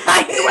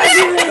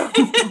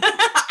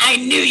 I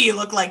knew you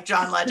look like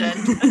John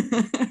Legend.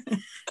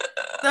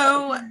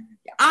 So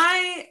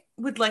I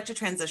would like to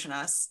transition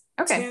us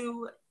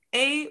to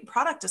a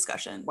product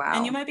discussion. Wow.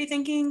 And you might be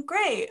thinking,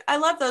 great, I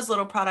love those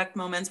little product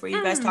moments where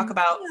you guys talk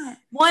about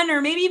one or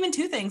maybe even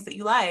two things that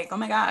you like. Oh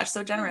my gosh,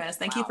 so generous.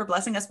 Thank you for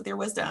blessing us with your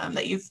wisdom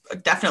that you've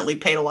definitely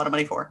paid a lot of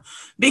money for,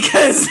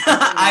 because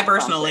I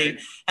personally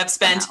have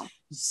spent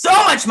so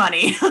much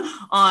money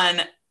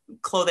on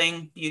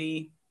clothing,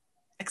 beauty,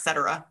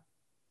 etc.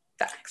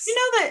 Facts. You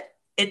know that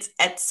it's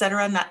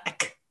etc., not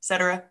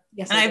etc.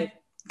 Yes, and I've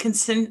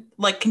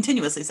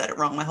continuously said it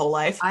wrong my whole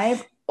life.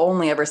 I've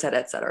only ever said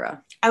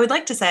etc. I would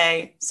like to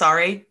say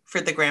sorry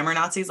for the grammar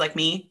Nazis like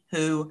me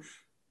who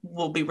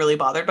will be really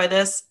bothered by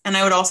this. And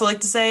I would also like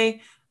to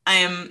say I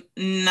am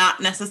not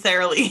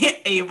necessarily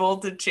able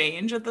to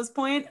change at this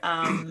point.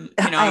 I am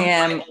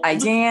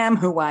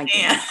who I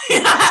am.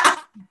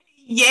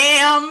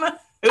 Yam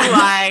who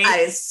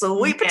I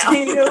sweet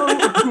potato.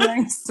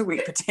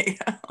 Sweet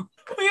potato.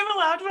 We haven't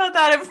laughed about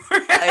that in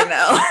forever. I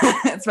know.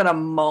 It's been a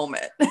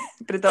moment.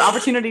 But the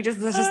opportunity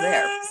was just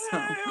there. So.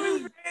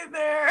 Right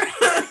there.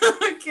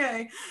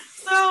 Okay.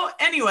 So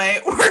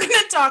anyway, we're going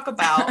to talk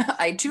about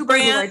brands.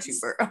 Okay.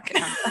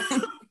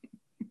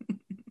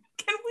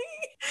 Can we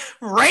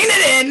rein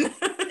it in?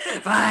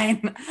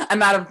 Fine.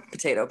 I'm out of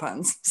potato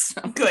puns.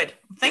 So. Good.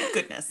 Thank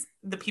goodness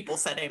the people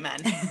said amen.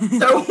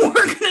 So we're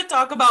going to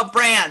talk about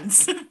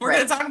brands. We're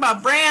going to talk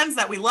about brands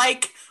that we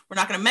like. We're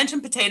not going to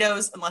mention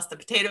potatoes unless the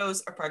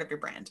potatoes are part of your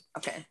brand.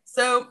 Okay.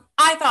 So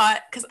I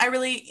thought, because I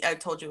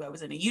told you I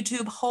was in a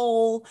YouTube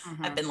hole.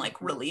 I've been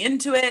like really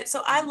into it.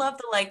 So I love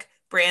the like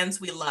brands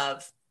we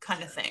love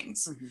kind of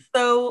things.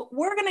 So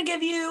we're going to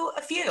give you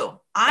a few.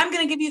 I'm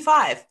going to give you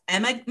 5.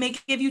 And I may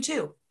give you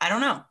 2. I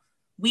don't know.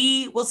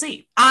 We will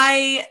see.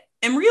 I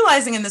am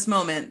realizing in this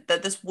moment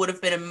that this would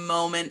have been a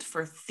moment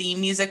for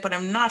theme music, but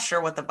I'm not sure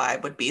what the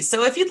vibe would be.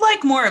 So if you'd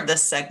like more of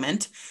this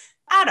segment,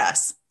 add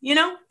us, you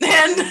know,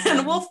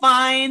 and we'll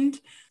find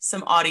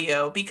some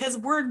audio because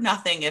we're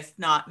nothing if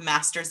not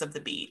masters of the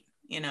beat,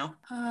 you know.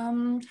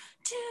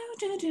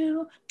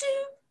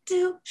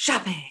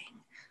 Shopping.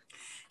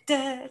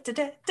 Brands.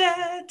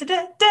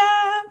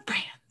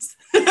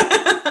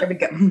 There we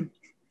go.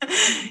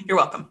 You're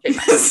welcome.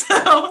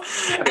 So,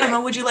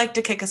 Emma, would you like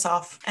to kick us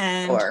off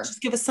and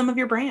just give us some of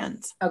your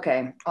brands?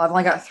 Okay. Well, I've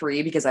only got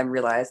 3 because I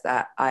realized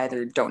that I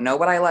either don't know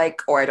what I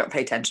like or I don't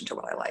pay attention to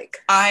what I like.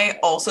 I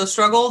also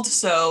struggled.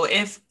 So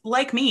if,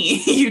 like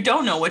me, you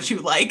don't know what you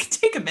like,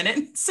 take a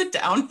minute, sit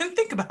down and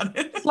think about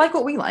it. Like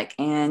what we like,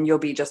 and you'll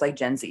be just like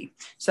Gen Z.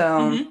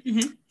 So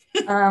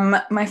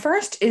my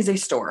first is a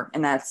store,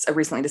 and that's a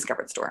recently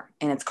discovered store,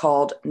 and it's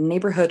called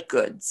Neighborhood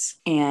Goods.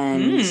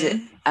 And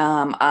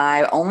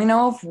I only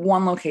know of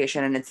one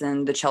location, and it's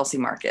in the Chelsea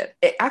market.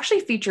 It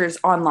actually features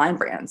online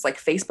brands, like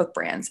Facebook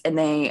brands, and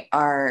they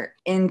are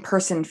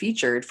in-person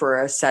featured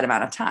for a set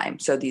amount of time.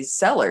 So these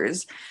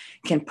sellers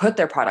can put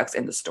their products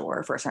in the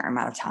store for a certain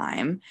amount of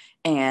time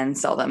and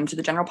sell them to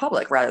the general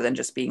public rather than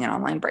just being an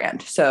online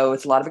brand. So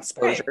it's a lot of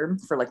exposure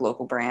for like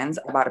local brands.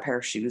 I bought a pair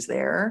of shoes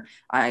there.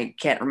 I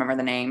can't remember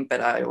the name,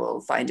 but I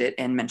will find it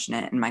and mention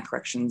it in my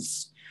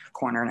corrections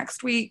corner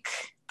next week.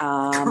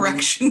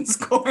 Corrections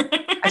corner.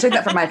 I took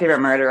that from My Favorite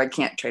Murder. I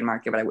can't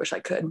trademark it, but I wish I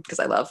could because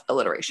I love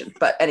alliteration.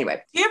 But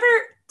anyway. Do you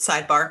ever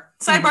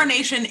Sidebar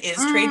Nation is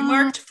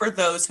trademarked for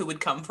those who would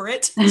come for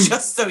it,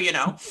 just so you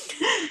know.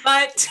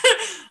 But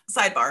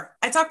sidebar,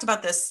 I talked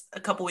about this a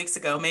couple weeks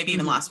ago, maybe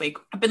even last week.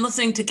 I've been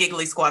listening to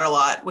Giggly Squad a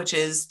lot, which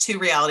is 2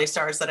 reality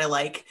stars that I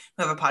like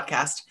who have a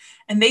podcast.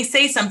 And they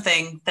say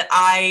something that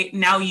I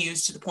now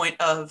use to the point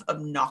of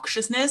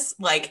obnoxiousness.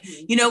 Like,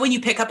 you know, when you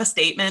pick up a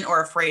statement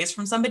or a phrase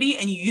from somebody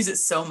and you use it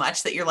so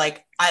much that you're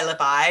like,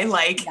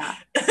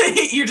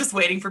 you're just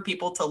waiting for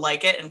people to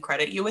like it and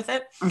credit you with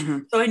it.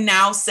 So I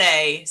now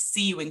say,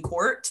 see you in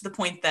court, to the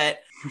point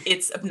that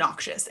it's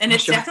obnoxious. And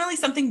it's definitely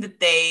something that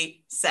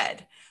they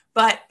said.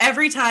 But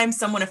every time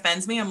someone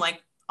offends me, I'm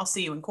like, I'll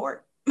see you in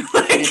court.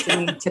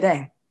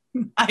 Today.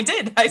 I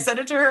did. I said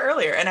it to her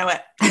earlier and I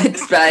went,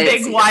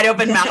 big wide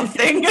open mouth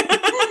thing.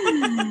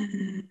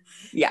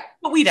 Yeah.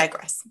 But we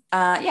digress.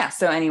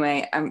 So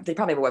anyway, they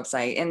probably have a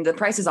website, and the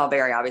prices all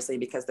vary, obviously,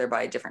 because they're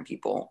by different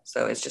people.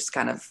 So it's just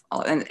kind of,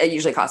 and it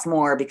usually costs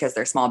more because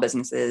they're small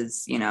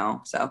businesses, you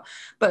know, so,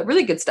 but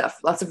really good stuff.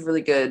 Lots of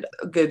really good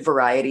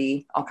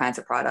variety, all kinds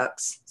of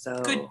products.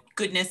 So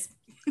goodness.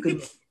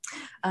 Good.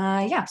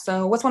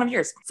 So what's one of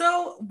yours?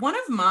 So one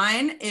of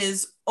mine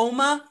is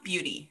Oma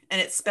Beauty,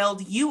 and it's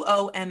spelled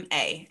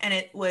UOMA, and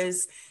it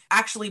was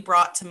actually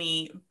brought to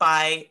me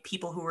by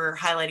people who were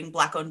highlighting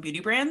Black-owned beauty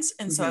brands,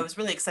 and so I was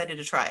really excited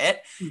to try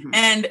it.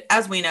 And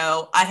as we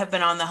know, I have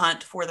been on the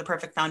hunt for the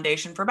perfect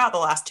foundation for about the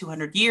last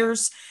 200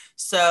 years.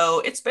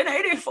 So it's been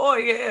 84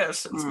 years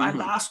since my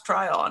last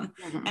try on.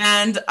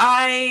 And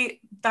I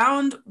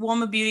found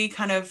Woma Beauty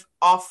kind of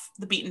off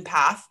the beaten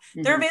path.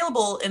 They're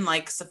available in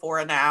like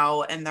Sephora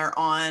now, and they're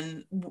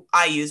on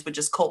which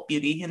is Cult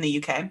Beauty in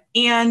the UK.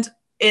 And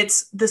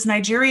it's this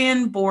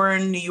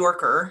Nigerian-born New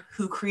Yorker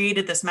who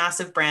created this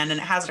massive brand,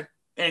 and it has an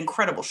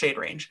incredible shade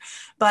range.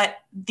 But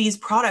these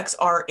products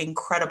are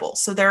incredible.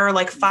 So there are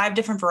like 5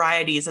 different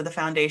varieties of the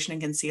foundation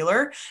and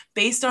concealer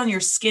based on your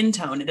skin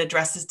tone. It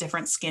addresses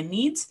different skin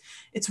needs.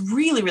 It's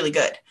really, really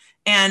good.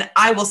 And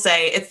I will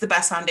say it's the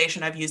best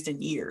foundation I've used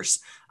in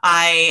years.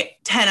 10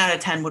 out of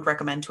 10 would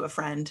recommend to a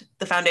friend.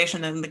 The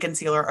foundation and the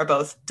concealer are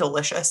both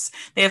delicious.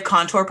 They have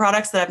contour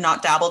products that I've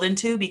not dabbled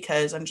into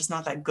because I'm just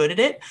not that good at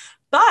it.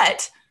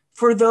 But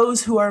for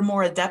those who are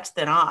more adept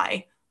than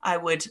I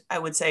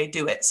would say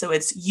do it. So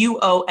it's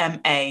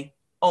UOMA,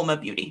 Oma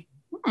Beauty.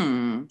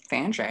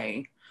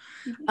 Fancy.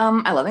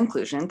 I love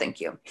inclusion. Thank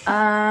you.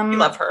 You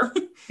love her.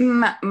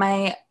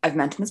 I've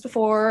mentioned this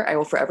before. I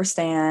will forever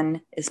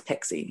stan is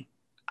Pixie.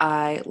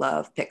 I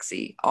love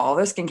Pixie. All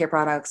their skincare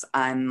products.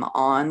 I'm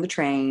on the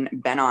train,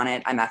 been on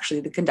it. I'm actually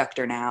the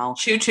conductor now.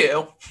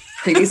 Choo-choo.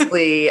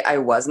 Previously, I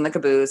was in the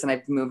caboose, and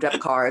I've moved up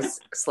cars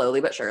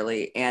slowly but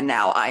surely, and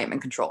now I am in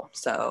control.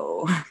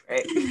 So,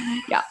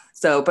 yeah.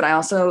 So, but I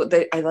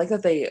like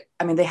that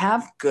they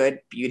have good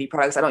beauty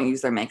products. I don't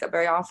use their makeup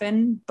very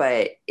often,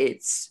 but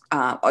it's, they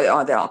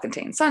all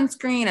contain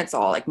sunscreen. It's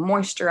all like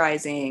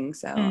moisturizing.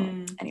 So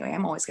anyway,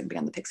 I'm always going to be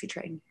on the Pixie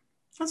train.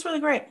 That's really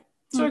great.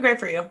 It's really great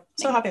for you.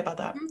 So happy about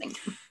that.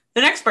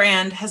 The next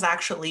brand has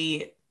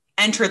actually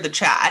entered the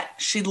chat.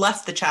 She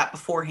left the chat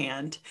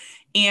beforehand,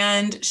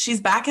 and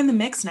she's back in the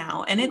mix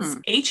now, and it's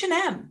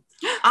H&M.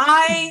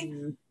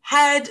 I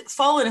had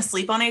fallen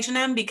asleep on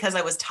H&M because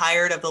I was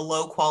tired of the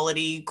low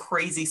quality,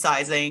 crazy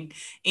sizing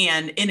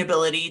and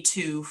inability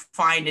to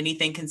find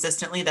anything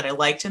consistently that I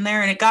liked in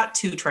there, and it got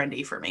too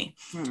trendy for me.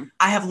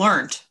 I have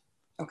learned.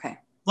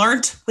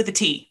 Learned with a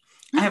T.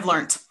 I have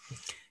learned.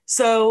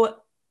 So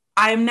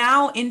I'm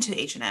now into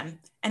H&M,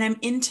 and I'm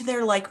into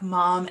their like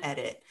mom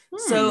edit.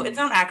 So it's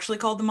not actually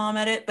called the mom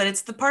edit, but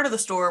it's the part of the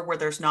store where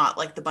there's not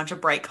like the bunch of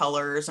bright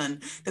colors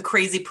and the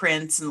crazy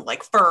prints and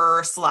like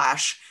fur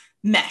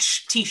 /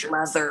 mesh t-shirts.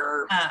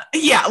 Leather.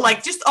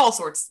 Like just all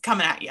sorts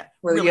coming at you.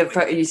 Where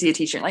you see a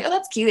t-shirt like, oh,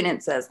 that's cute. And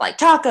it says like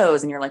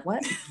tacos. And you're like,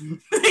 what?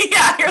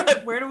 Yeah. You're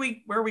like, where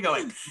are we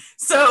going?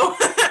 So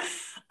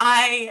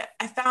I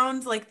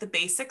found like the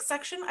basics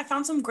section. I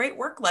found some great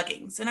work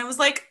leggings, and I was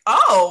like,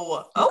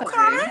 oh, okay.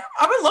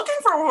 I've been looking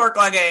for work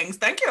leggings.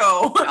 Thank you.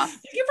 Yeah.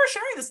 Thank you for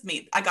sharing this with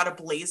me. I got a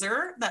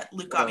blazer that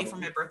Luke got me for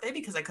my birthday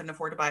because I couldn't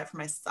afford to buy it for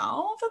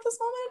myself at this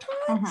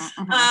moment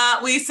in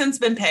time. We've since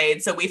been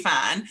paid, so we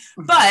fine.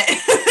 But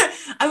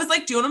I was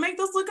like, do you want to make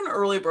this like an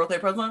early birthday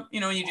present? You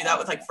know, when you do that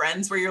with like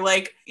friends where you're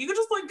like, you could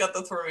just like get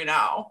this for me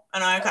now,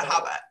 and I could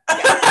have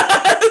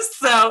it.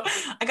 So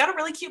I got a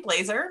really cute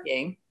blazer.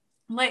 Yay.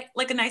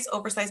 Like a nice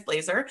oversized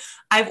blazer.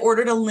 I've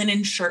ordered a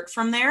linen shirt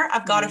from there.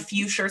 I've got a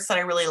few shirts that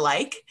I really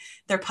like.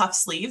 They're puff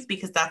sleeve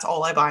because that's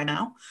all I buy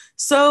now.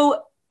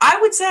 So I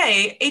would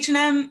say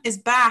H&M is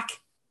back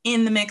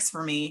in the mix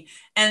for me.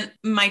 And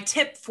my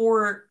tip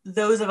for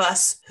those of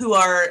us who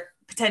are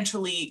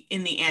potentially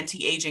in the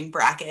anti-aging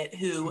bracket,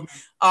 who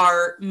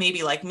are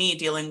maybe like me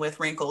dealing with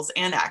wrinkles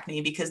and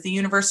acne because the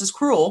universe is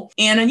cruel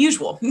and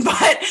unusual.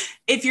 But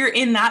if you're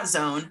in that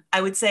zone,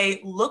 I would say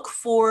look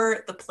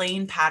for the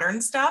plain pattern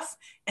stuff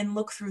and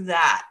look through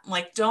that.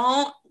 Like,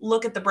 don't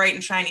look at the bright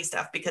and shiny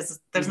stuff because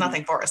there's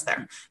nothing for us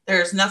there.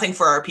 There's nothing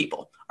for our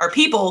people. Our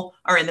people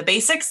are in the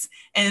basics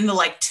and in the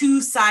like two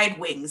side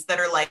wings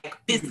that are like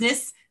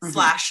business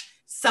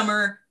 /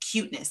 summer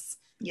cuteness.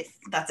 Yes.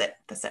 That's it.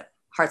 That's it.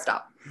 Hard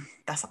stop.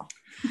 That's all.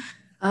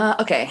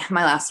 Okay.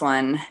 My last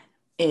one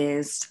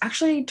is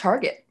actually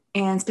Target,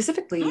 and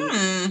specifically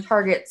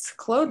Target's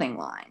clothing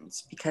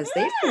lines, because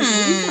they've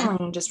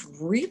recently just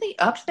really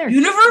upped their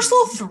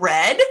universal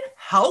thread.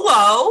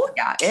 Hello.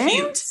 Yeah.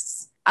 Cute.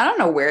 I don't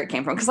know where it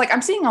came from, because like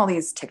I'm seeing all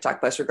these TikTok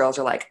posts where girls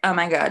are like, oh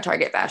my God,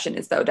 Target fashion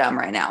is so dumb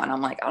right now. And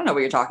I'm like, I don't know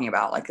what you're talking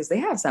about. Like, because they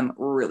have some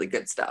really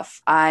good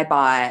stuff. I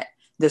bought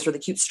this really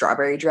cute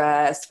strawberry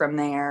dress from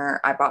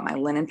there. I bought my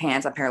linen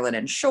pants, a pair of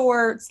linen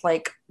shorts.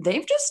 Like,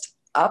 they've just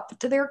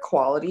upped their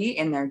quality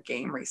in their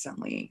game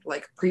recently.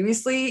 Like,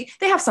 previously,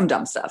 they have some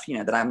dumb stuff, you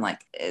know, that I'm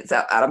like, it's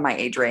out of my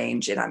age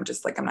range, and I'm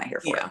just like, I'm not here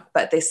for it.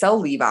 But they sell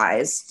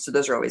Levi's, so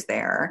those are always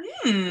there.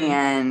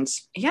 And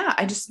yeah,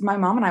 my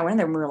mom and I went in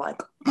there and we were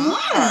like,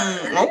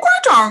 okay,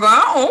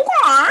 Target,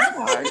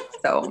 okay.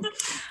 So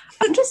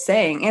I'm just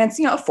saying, and it's,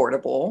 you know,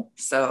 affordable.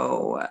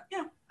 So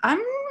yeah,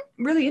 I'm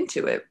really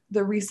into it.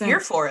 Here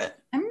for it.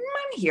 I'm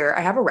here.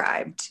 I have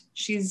arrived.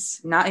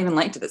 She's not even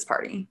late to this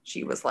party.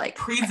 She was like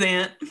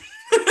present.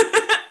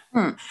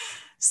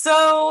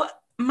 So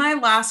my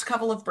last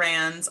couple of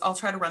brands, I'll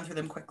try to run through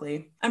them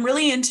quickly. I'm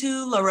really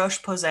into La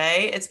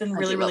Roche-Posay. It's been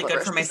really, really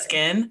good for my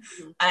skin.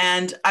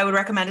 And I would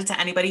recommend it to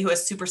anybody who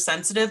has super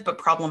sensitive but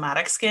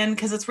problematic skin,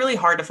 because it's really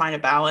hard to find a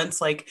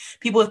balance. Like,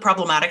 people with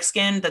problematic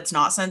skin that's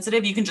not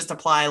sensitive, you can just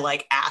apply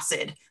like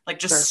acid, like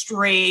just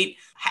straight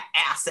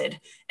acid.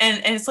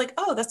 And it's like,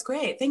 oh, that's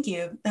great. Thank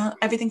you.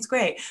 Everything's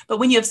great. But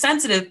when you have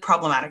sensitive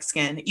problematic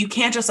skin, you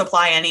can't just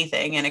apply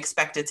anything and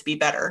expect it to be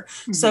better.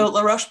 So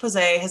La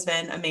Roche-Posay has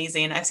been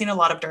amazing. I've seen a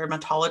lot of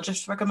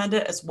dermatologists recommend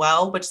it as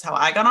well, which is how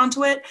I got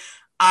onto it.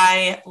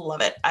 I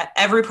love it.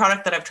 Every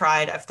product that I've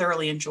tried, I've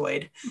thoroughly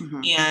enjoyed.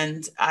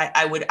 And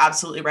I would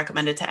absolutely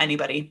recommend it to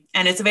anybody.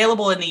 And it's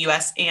available in the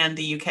US and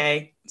the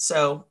UK.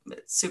 So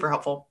it's super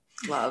helpful.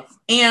 Love.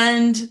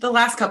 And the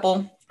last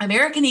couple,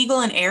 American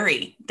Eagle and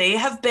Aerie. They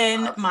have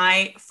been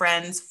my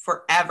friends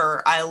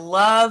forever. I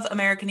love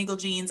American Eagle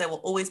jeans. I will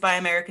always buy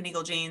American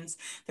Eagle jeans.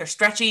 They're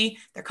stretchy,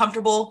 they're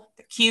comfortable,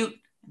 they're cute.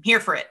 I'm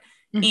here for it.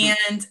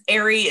 And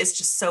Aerie is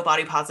just so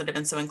body positive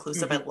and so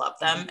inclusive. I love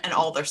them. And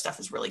all their stuff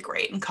is really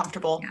great and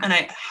comfortable. And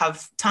I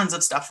have tons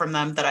of stuff from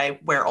them that I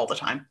wear all the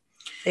time.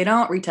 They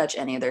don't retouch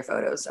any of their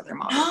photos of their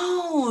models.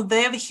 No,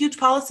 they have a huge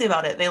policy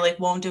about it. They like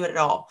won't do it at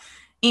all.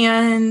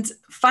 And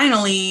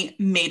finally,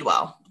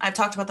 Madewell. I've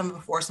talked about them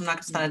before, so I'm not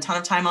going to spend a ton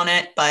of time on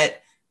it,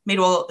 but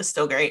Madewell is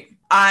still great.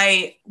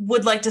 I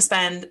would like to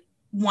spend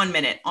 1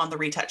 minute on the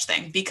retouch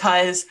thing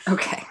because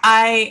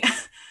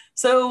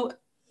so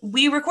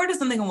we recorded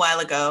something a while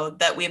ago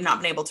that we have not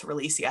been able to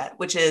release yet,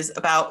 which is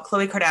about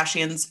Khloe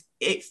Kardashian's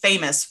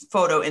famous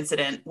photo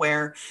incident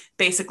where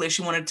basically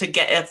she wanted to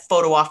get a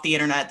photo off the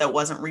internet that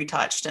wasn't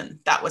retouched, and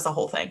that was the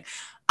whole thing.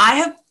 I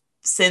have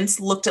since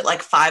looked at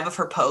like 5 of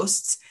her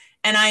posts,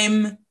 and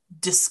I'm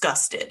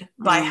disgusted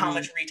by how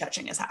much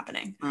retouching is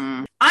happening.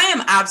 I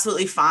am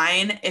absolutely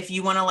fine if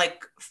you want to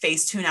like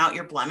face tune out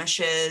your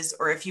blemishes,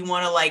 or if you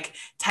want to like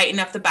tighten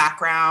up the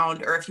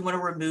background, or if you want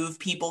to remove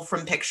people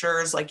from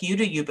pictures, like you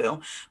do, you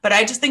boo. But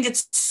I just think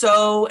it's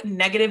so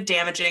negative,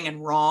 damaging,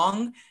 and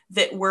wrong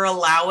that we're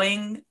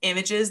allowing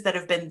images that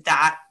have been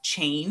that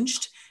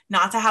changed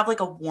not to have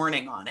like a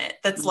warning on it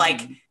that's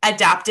like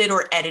adapted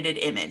or edited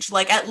image.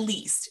 Like, at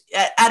least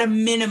at a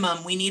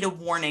minimum, we need a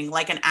warning,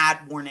 like an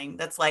ad warning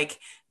that's like,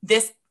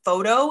 this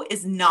photo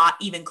is not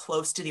even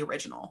close to the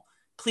original.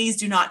 Please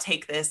do not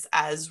take this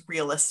as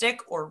realistic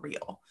or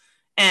real.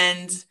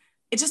 And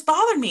it just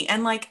bothered me.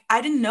 And like,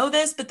 I didn't know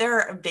this, but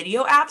there are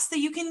video apps that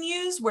you can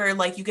use where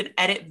like you can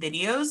edit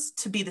videos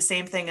to be the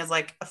same thing as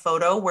like a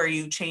photo, where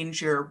you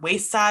change your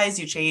waist size,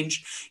 you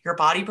change your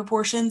body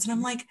proportions. And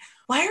I'm like,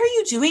 why are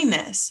you doing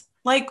this?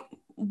 Like,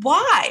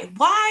 why?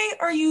 Why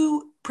are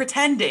you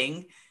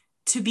pretending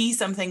to be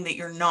something that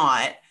you're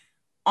not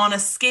on a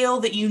scale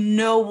that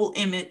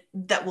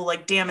will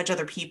like damage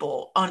other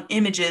people, on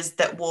images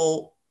that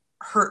will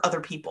hurt other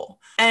people.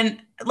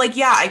 And like,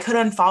 yeah, I could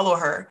unfollow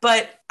her,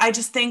 but I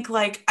just think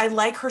like I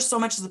like her so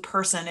much as a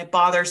person. It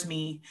bothers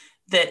me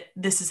that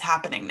this is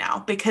happening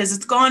now, because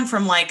it's gone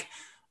from like,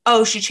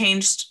 oh, she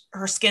changed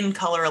her skin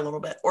color a little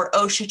bit, or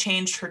oh, she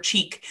changed her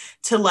cheek,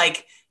 to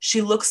like,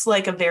 she looks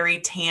like a very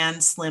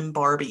tan, slim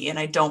Barbie, and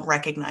I don't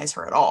recognize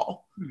her at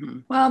all. Mm-hmm.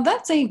 Well,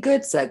 that's a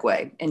good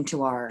segue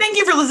into our... Thank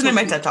you for listening to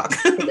my TED Talk.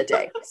 for the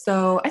day.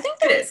 So I think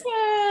let's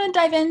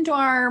dive into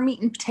our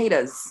meat and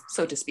potatoes,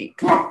 so to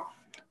speak.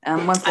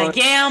 I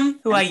am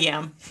who I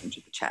am.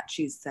 Into the chat,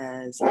 she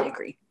says, I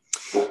agree.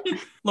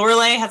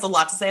 Lorelei has a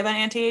lot to say about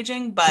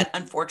anti-aging, but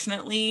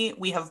unfortunately,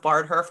 we have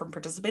barred her from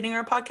participating in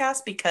our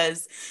podcast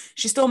because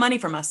she stole money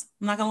from us.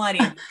 I'm not gonna lie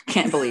to you.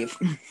 Can't believe.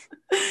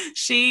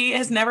 She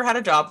has never had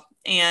a job,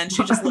 and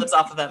she just lives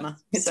off of Emma.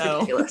 It's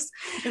ridiculous.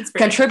 It's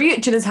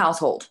contribute to this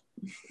household.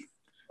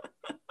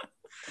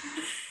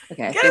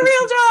 Okay, get a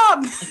real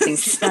job. I think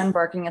she's done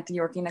barking at the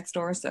Yorkie next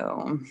door,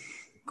 so...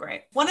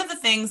 Great. One of the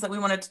things that we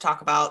wanted to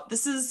talk about,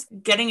 this is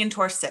getting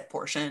into our SIP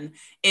portion,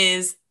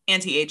 is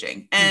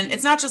anti-aging. And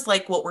it's not just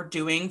like what we're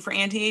doing for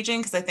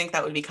anti-aging, because I think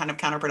that would be kind of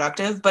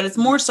counterproductive, but it's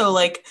more so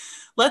like,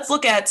 let's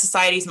look at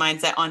society's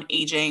mindset on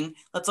aging.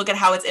 Let's look at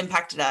how it's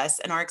impacted us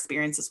and our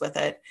experiences with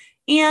it.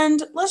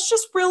 And let's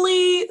just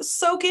really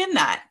soak in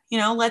that,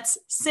 let's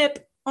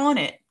sip on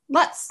it.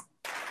 Let's.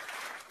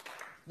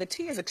 The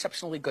tea is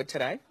exceptionally good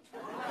today.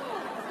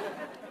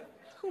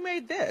 Who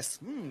made this?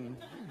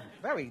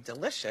 Very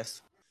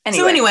delicious.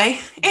 Anyway,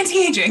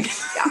 anti-aging.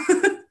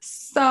 Yeah.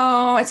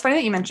 So it's funny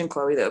that you mentioned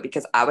Chloe, though,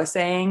 because I was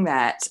saying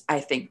that I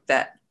think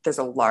that there's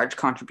a large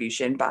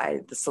contribution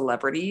by the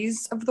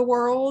celebrities of the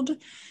world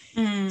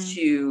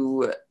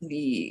to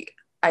the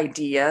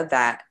idea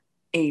that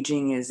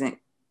aging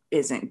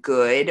isn't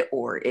good,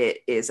 or it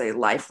is a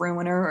life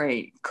ruiner or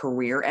a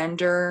career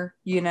ender,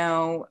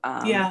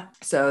 Yeah.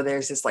 So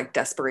there's this like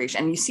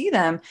desperation, and you see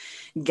them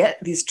get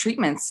these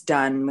treatments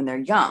done when they're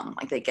young.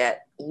 Like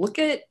look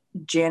at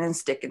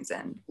Janice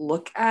Dickinson,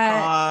 look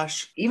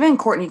at even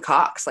Courtney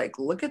Cox, like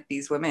look at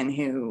these women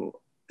who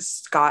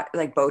got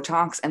like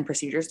Botox and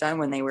procedures done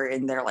when they were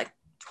in their like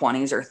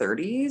 20s or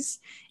 30s,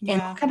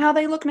 and look at how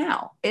they look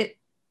now. It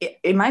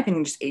in my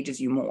opinion just ages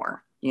you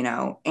more,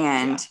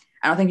 and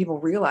I don't think people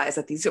realize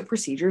that these are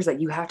procedures that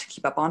you have to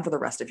keep up on for the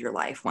rest of your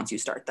life once you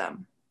start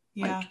them.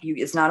 Yeah. Like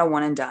it's not a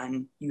one and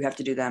done. You have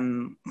to do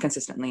them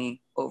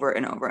consistently over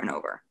and over and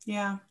over.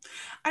 Yeah.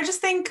 I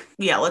just think,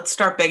 let's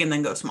start big and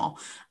then go small.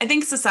 I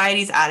think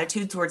society's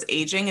attitude towards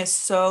aging is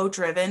so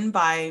driven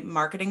by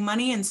marketing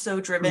money and so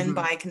driven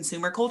by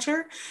consumer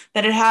culture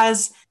that it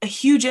has a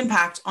huge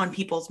impact on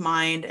people's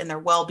mind and their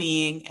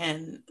well-being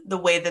and the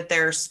way that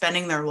they're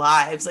spending their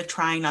lives, like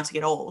trying not to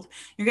get old.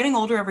 You're getting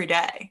older every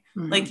day.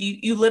 Like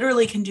you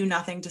literally can do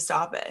nothing to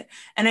stop it.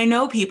 And I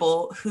know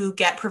people who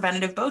get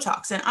preventative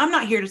Botox, and I'm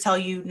not here to tell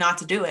you not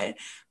to do it,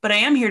 but I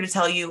am here to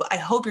tell you, I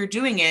hope you're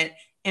doing it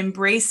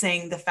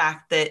embracing the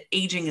fact that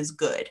aging is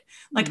good.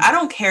 Like, I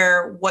don't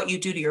care what you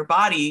do to your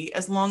body,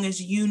 as long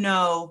as you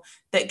know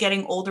that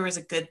getting older is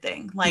a good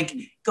thing. Like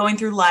going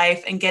through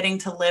life and getting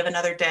to live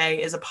another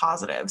day is a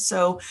positive.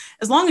 So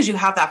as long as you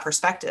have that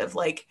perspective,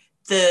 like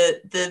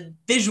the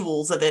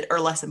visuals of it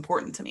are less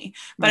important to me.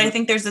 But I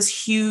think there's this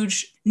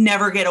huge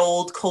never get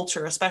old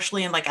culture,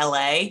 especially in like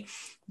LA,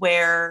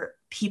 where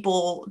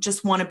people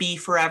just want to be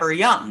forever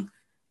young.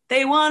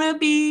 They want to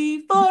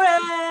be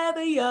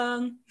forever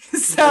young.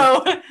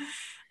 So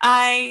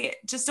I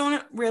just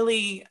don't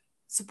really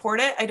support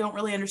it. I don't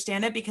really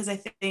understand it, because I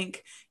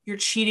think you're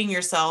cheating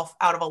yourself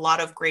out of a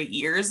lot of great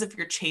years if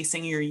you're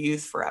chasing your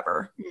youth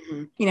forever.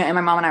 And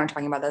my mom and I were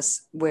talking about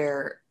this,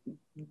 where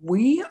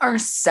we are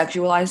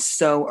sexualized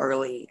so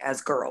early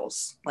as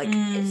girls. Like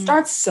it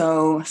starts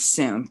so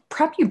soon.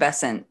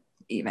 Prepubescent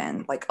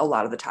even, like a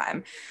lot of the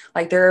time.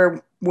 Like there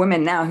are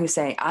women now who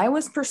say, I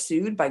was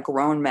pursued by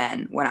grown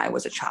men when I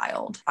was a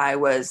child. I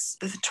was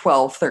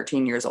 12,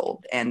 13 years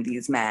old, and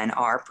these men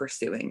are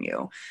pursuing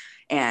you.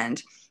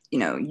 And,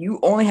 you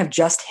only have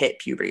just hit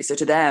puberty. So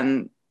to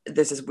them,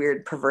 there's this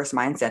weird perverse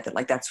mindset that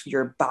like, that's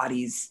your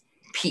body's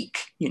peak,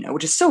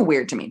 which is so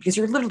weird to me, because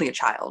you're literally a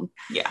child.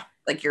 Yeah.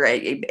 Like you're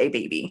a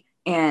baby.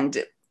 And,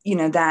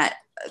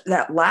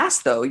 that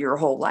lasts though your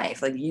whole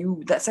life. Like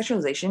that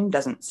sexualization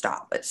doesn't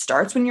stop. It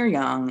starts when you're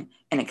young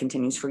and it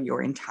continues for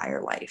your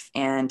entire life.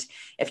 And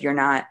if you're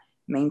not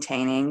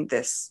maintaining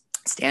this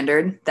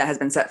standard that has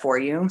been set for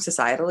you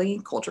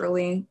societally,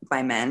 culturally,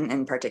 by men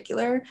in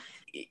particular,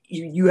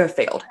 you have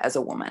failed as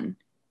a woman.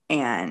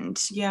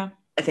 And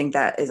I think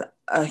that is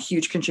a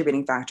huge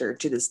contributing factor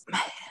to this,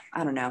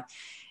 I don't know,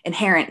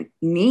 inherent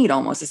need,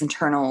 almost this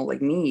internal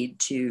like need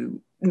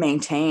to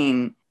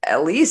maintain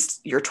at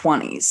least your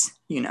 20s,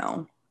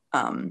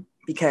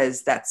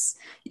 because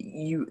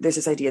there's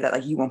this idea that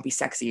like you won't be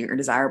sexy or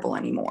desirable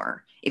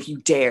anymore if you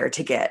dare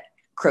to get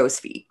crow's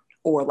feet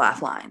or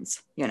laugh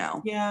lines,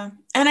 Yeah.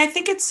 And I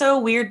think it's so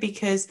weird,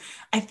 because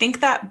I think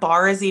that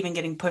bar is even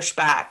getting pushed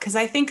back, because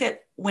I think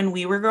at when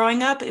we were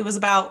growing up, it was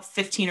about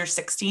 15 or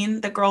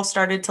 16 that girls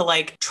started to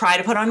like try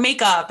to put on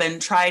makeup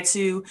and try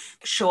to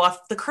show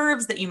off the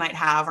curves that you might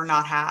have or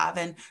not have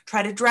and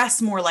try to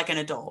dress more like an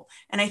adult.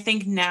 And I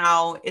think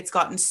now it's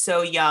gotten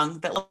so young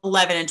that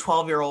 11 and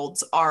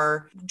 12-year-olds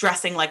are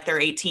dressing like they're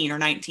 18 or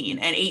 19,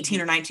 and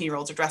 18 or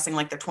 19-year-olds are dressing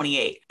like they're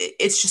 28.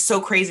 It's just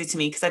so crazy to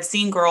me because I've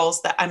seen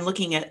girls that I'm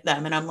looking at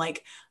them and I'm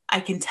like, I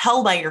can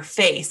tell by your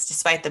face,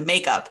 despite the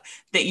makeup,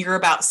 that you're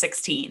about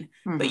 16,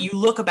 but you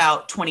look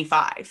about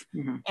 25.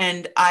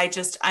 And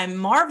I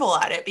marvel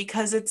at it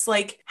because it's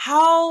like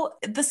how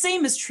the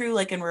same is true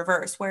like in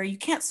reverse, where you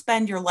can't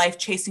spend your life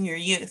chasing your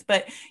youth,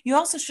 but you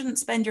also shouldn't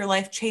spend your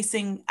life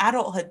chasing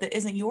adulthood that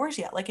isn't yours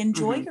yet. Like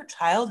enjoy your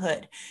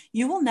childhood.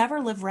 You will never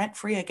live rent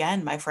free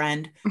again, my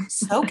friend.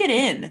 Soak it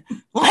in.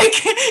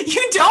 Like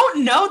you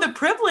don't know the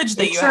privilege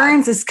that you have.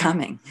 Insurance is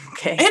coming.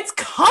 Okay. It's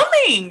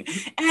coming.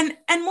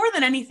 And more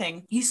than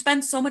anything, you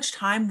spend so much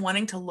time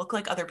wanting to look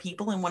like other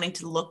people and wanting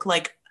to look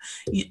like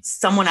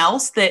someone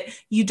else that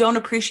you don't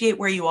appreciate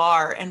where you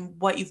are and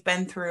what you've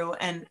been through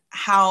and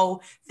how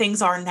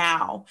things are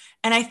now.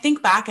 And I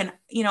think back and,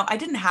 you know, I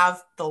didn't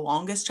have the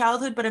longest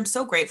childhood, but I'm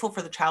so grateful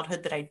for the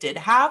childhood that I did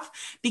have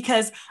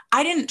because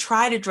I didn't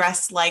try to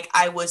dress like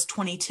I was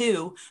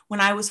 22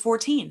 when I was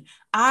 14.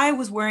 I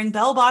was wearing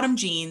bell-bottom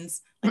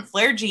jeans, like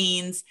flared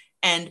jeans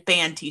and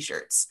band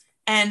t-shirts.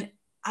 And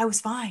I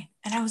was fine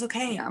and I was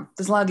okay. Yeah.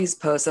 There's a lot of these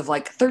posts of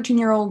like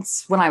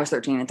 13-year-olds when I was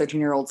 13 and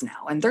 13-year-olds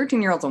now. And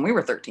 13-year-olds when we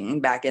were 13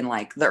 back in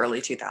like the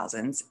early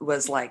 2000s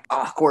was like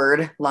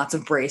awkward, lots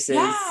of braces,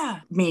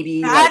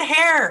 maybe bad like,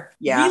 hair.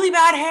 Yeah. Really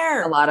bad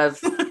hair. A lot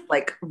of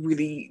like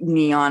really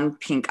neon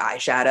pink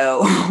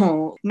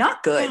eyeshadow.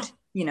 Not good,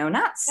 you know,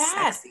 not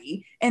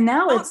sexy. And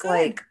now not it's good.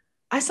 Like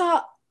I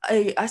saw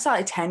a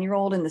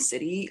 10-year-old in the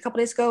city a couple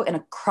days ago in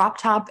a crop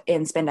top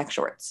and spandex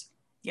shorts.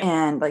 Yep.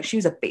 And like she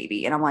was a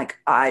baby and I'm like,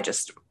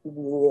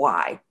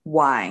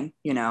 why,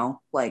 you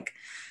know, like,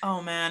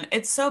 oh man,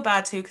 it's so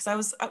bad too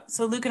because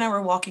so Luke and I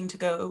were walking to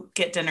go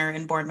get dinner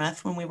in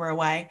Bournemouth when we were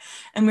away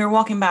and we were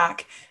walking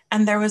back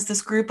and there was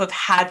this group of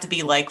had to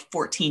be like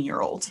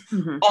 14-year-olds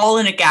all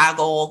in a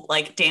gaggle,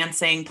 like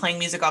dancing, playing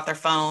music off their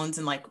phones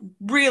and like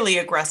really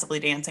aggressively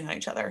dancing on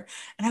each other.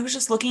 And I was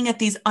just looking at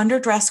these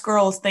underdressed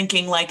girls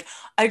thinking like,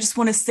 I just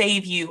want to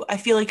save you. I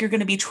feel like you're going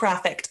to be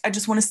trafficked. I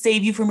just want to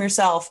save you from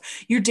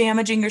yourself. You're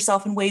damaging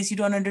yourself in ways you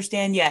don't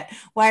understand yet.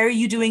 Why are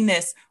you doing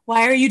this?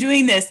 Why are you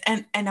doing this?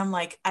 And I'm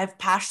like, I've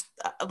passed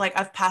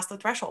the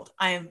threshold.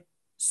 I am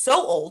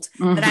so old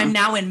that I'm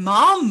now in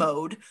mom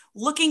mode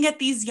looking at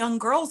these young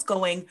girls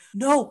going,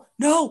 no,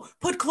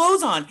 put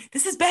clothes on.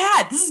 This is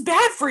bad. This is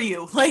bad for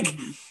you. Like,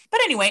 but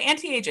anyway,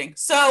 anti-aging.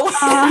 So,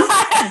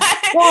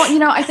 well, you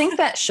know, I think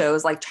that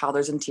shows like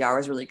Toddlers and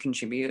Tiaras really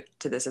contribute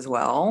to this as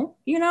well,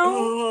 you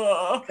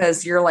know,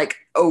 because you're like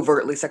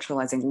overtly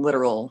sexualizing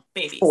literal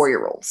babies,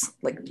 4-year-olds,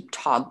 like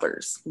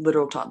toddlers,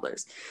 literal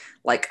toddlers.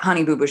 Like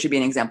Honey Boo Boo should be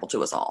an example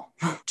to us all.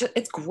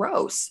 It's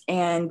gross.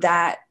 And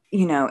that,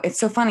 you know, it's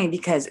so funny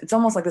because it's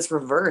almost like this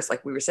reverse.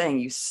 Like we were saying,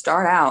 you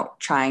start out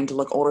trying to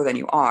look older than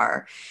you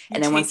are.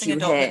 And then once you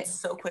hit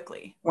so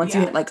quickly, once you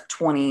hit like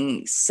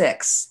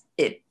 26,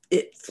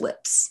 it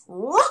flips.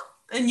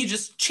 And you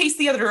just chase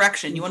the other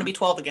direction. You want to be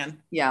 12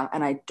 again. Yeah.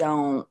 And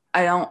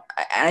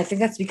I think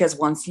that's because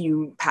once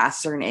you pass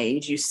a certain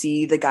age, you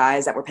see the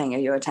guys that were paying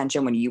you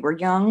attention when you were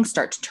young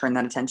start to turn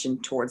that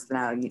attention towards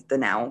the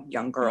now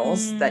young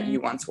girls that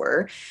you once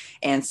were.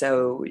 And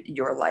so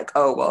you're like,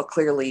 oh, well,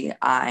 clearly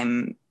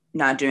I'm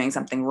not doing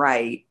something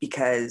right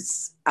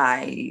because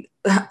I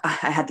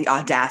had the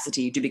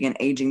audacity to begin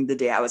aging the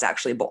day I was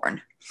actually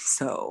born.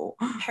 So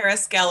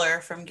Paris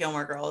Geller from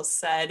Gilmore Girls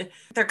said,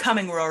 they're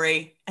coming,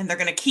 Rory, and they're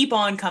going to keep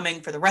on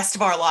coming for the rest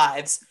of our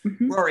lives.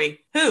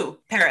 Rory, who?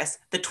 Paris,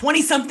 the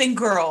 20-something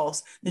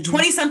girls, the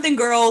 20-something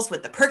girls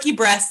with the perky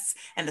breasts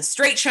and the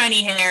straight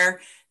shiny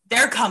hair.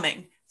 They're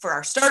coming for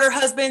our starter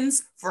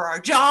husbands, for our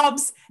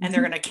jobs, and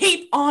they're going to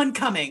keep on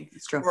coming.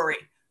 It's true. Rory,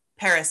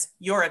 Paris,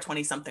 you're a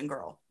 20-something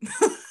girl.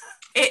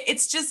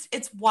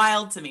 It's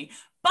wild to me.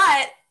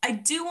 But I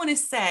do want to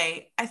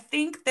say, I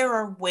think there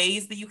are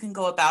ways that you can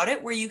go about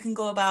it where you can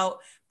go about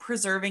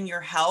preserving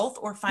your health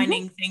or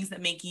finding things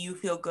that make you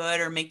feel good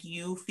or make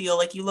you feel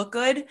like you look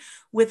good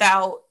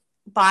without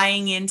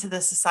buying into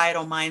the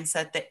societal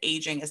mindset that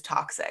aging is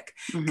toxic.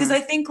 Because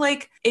I think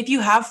like if you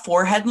have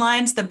 4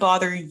 headlines that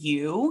bother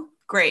you,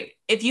 great.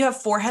 If you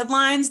have 4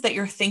 headlines that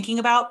you're thinking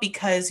about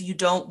because you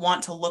don't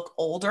want to look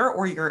older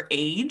or your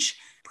age,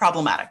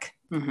 problematic.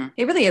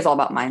 It really is all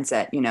about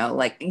mindset, you know,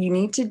 like you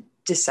need to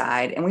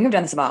decide, and we have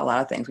done this about a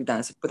lot of things. We've done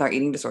this with our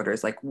eating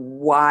disorders. Like,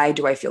 why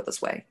do I feel this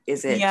way?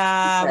 Is it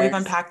we've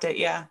unpacked it.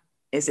 Yeah.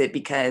 Is it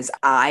because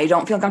I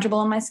don't feel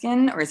comfortable in my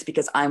skin, or is it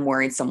because I'm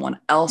worried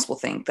someone else will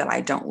think that I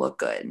don't look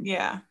good?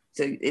 Yeah.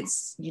 So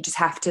you just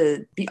have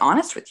to be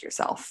honest with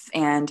yourself,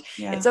 and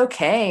it's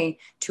okay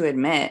to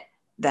admit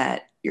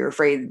that you're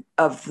afraid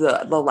of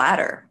the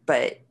latter,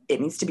 but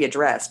it needs to be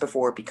addressed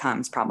before it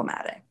becomes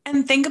problematic.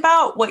 And think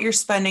about what you're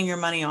spending your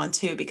money on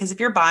too, because if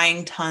you're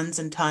buying tons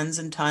and tons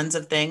and tons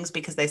of things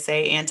because they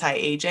say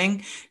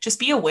anti-aging, just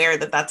be aware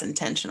that that's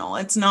intentional.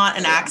 It's not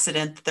an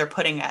accident that they're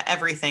putting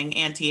everything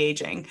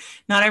anti-aging.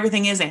 Not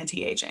everything is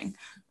anti-aging.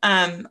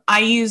 I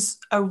use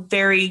a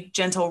very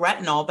gentle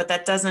retinol, but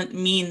that doesn't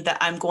mean that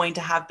I'm going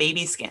to have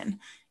baby skin.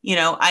 You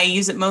know, I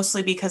use it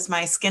mostly because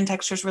my skin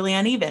texture is really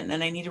uneven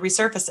and I need to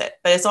resurface it.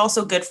 But it's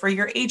also good for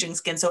your aging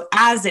skin. So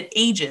as it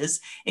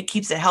ages, it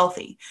keeps it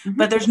healthy. Mm-hmm.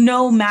 But there's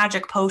no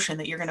magic potion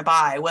that you're going to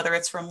buy, whether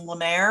it's from La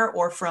Mer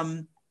or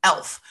from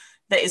Elf,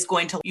 that is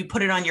going to, you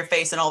put it on your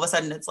face and all of a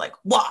sudden it's like,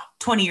 wow,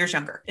 20 years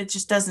younger. It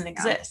just doesn't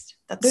exist.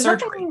 That's There's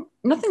surgery.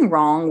 Nothing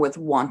wrong with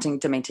wanting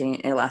to maintain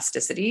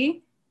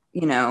elasticity,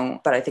 you know,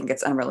 but I think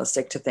it's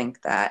unrealistic to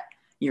think that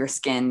your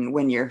skin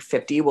when you're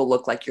 50 will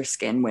look like your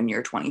skin when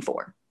you're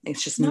 24.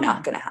 It's just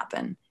not going to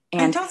happen.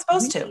 And it's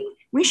supposed to.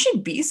 We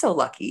should be so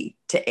lucky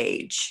to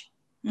age,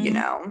 you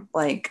know,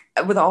 like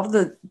with all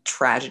the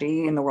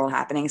tragedy in the world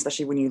happening,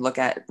 especially when you look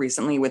at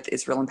recently with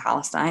Israel and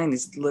Palestine and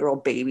these literal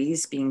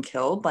babies being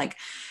killed, like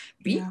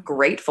be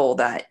grateful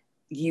that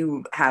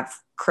you have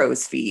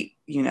crow's feet,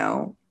 you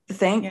know,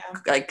 thank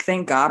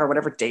God or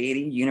whatever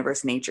deity,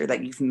 universe, nature,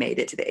 that you've made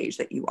it to the age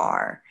that you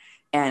are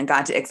and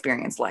got to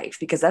experience life,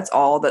 because that's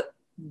all that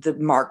the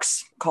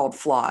marks called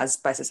flaws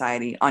by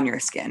society on your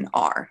skin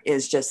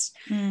is just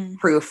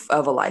proof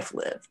of a life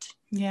lived.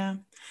 Yeah.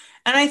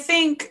 And I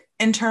think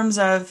in terms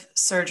of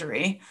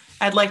surgery,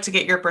 I'd like to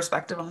get your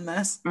perspective on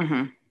this.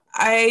 Mm-hmm.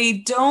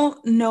 I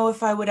don't know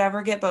if I would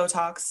ever get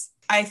Botox.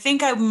 I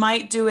think I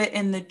might do it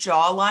in the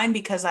jawline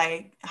because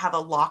I have a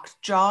locked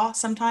jaw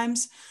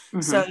sometimes.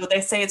 Mm-hmm. So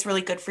they say it's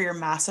really good for your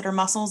masseter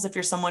muscles. If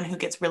you're someone who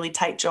gets really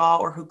tight jaw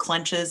or who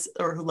clenches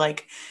or who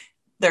like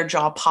their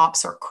jaw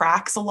pops or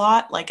cracks a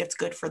lot, like it's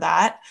good for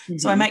that. Mm-hmm.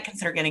 So I might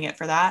consider getting it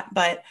for that,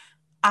 but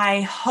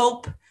I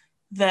hope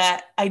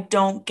that I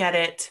don't get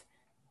it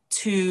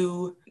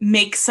to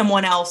make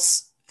someone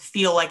else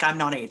feel like I'm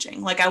not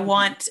aging. Like I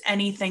want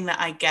anything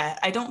that I get.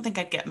 I don't think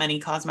I'd get many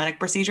cosmetic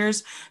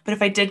procedures, but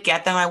if I did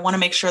get them, I want to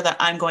make sure that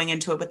I'm going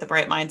into it with the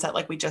right mindset,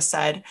 like we just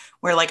said,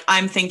 where like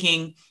I'm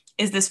thinking,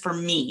 is this for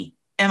me?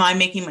 Am I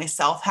making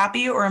myself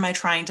happy, or am I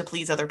trying to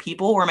please other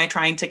people, or am I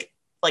trying to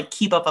like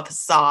keep up a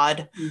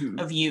facade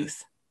of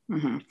youth?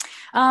 Mm-hmm.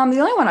 The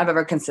only one I've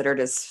ever considered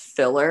is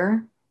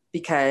filler,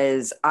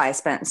 because I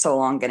spent so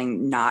long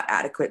getting not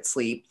adequate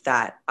sleep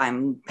that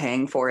I'm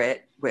paying for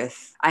it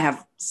I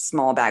have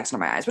small bags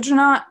under my eyes, which are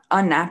not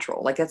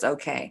unnatural. Like that's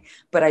okay.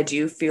 But I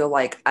do feel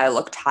like I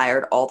look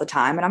tired all the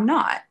time and I'm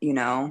not, you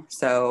know?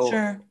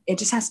 So It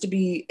just has to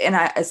be, and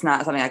it's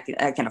not something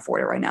I can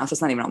afford it right now. So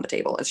it's not even on the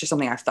table. It's just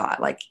something I've thought,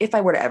 like if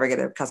I were to ever get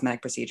a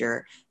cosmetic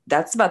procedure,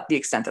 that's about the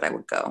extent that I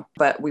would go.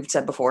 But we've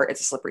said before,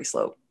 it's a slippery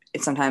slope.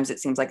 Sometimes it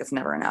seems like it's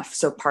never enough.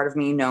 So part of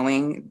me,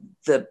 knowing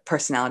the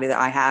personality that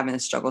I have and the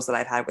struggles that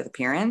I've had with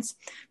appearance,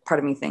 part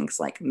of me thinks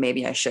like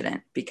maybe I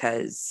shouldn't,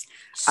 because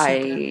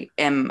I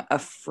am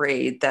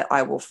afraid that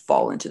I will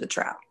fall into the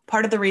trap.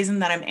 Part of the reason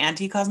that I'm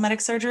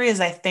anti-cosmetic surgery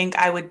is I think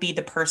I would be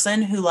the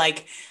person who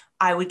like,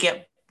 I would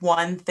get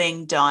one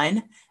thing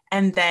done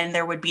and then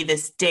there would be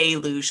this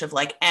deluge of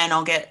like, and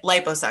I'll get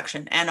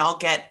liposuction, and I'll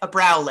get a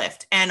brow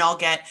lift, and I'll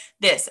get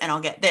this, and I'll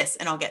get this,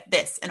 and I'll get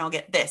this, and I'll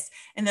get this.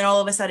 And then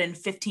all of a sudden,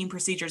 15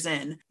 procedures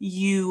in,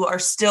 you are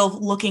still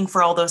looking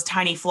for all those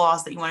tiny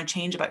flaws that you want to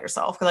change about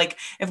yourself. Like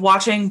if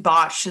watching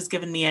Botched has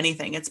given me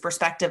anything, it's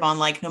perspective on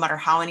like, no matter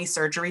how many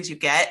surgeries you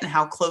get and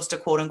how close to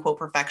quote unquote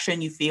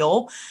perfection you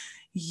feel,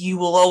 you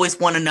will always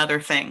want another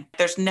thing.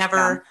 There's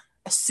never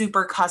a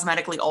super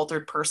cosmetically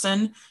altered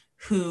person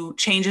who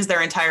changes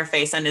their entire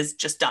face and is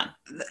just done.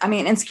 I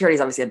mean, insecurity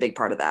is obviously a big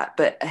part of that,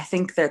 but I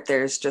think that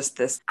there's just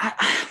this, I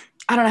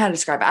don't know how to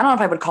describe it. I don't know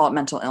if I would call it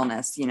mental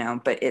illness, you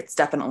know, but it's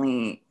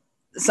definitely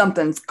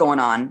something's going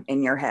on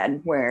in your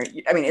head where,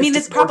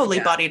 it's probably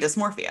body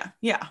dysmorphia.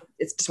 Yeah.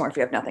 It's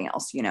dysmorphia if nothing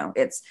else, you know,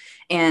 it's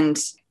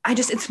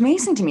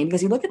amazing to me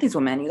because you look at these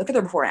women, you look at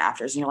their before and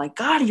afters and you're like,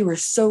 God, you were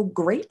so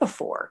great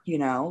before, you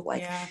know,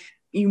 like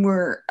you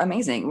were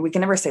amazing. We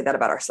can never say that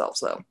about ourselves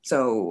though.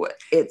 So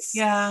it's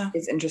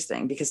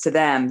interesting because to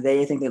them,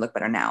 they think they look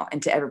better now.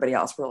 And to everybody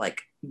else, we're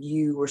like,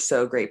 you were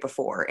so great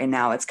before. And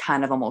now it's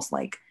kind of almost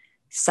like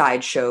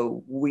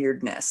sideshow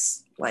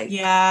weirdness. Like,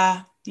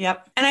 yeah.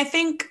 Yep. And I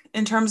think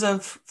in terms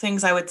of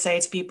things I would say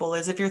to people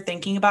is if you're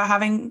thinking about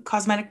having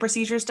cosmetic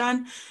procedures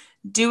done,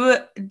 do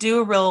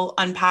a real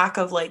unpack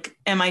of like,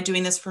 am I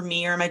doing this for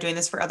me or am I doing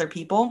this for other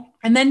people?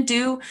 And then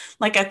do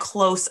like a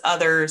close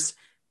others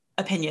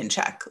opinion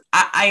check.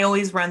 I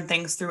always run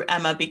things through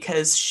Emma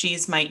because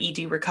she's my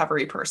ED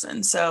recovery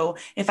person. So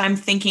if I'm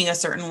thinking a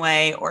certain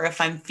way or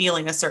if I'm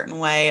feeling a certain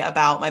way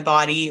about my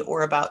body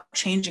or about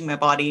changing my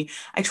body,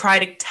 I try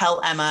to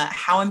tell Emma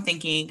how I'm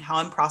thinking, how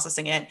I'm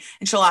processing it.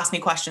 And she'll ask me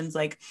questions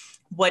like,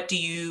 what do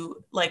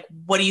you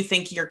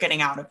think you're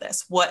getting out of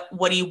this? What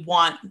do you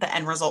want the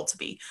end result to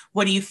be?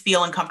 What do you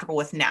feel uncomfortable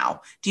with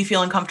now? Do you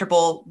feel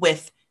uncomfortable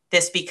with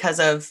this because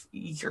of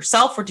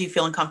yourself, or do you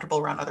feel uncomfortable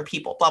around other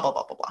people? Blah, blah,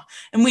 blah, blah, blah.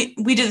 And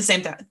we do the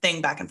same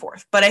thing back and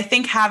forth. But I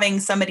think having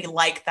somebody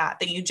like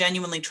that you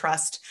genuinely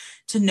trust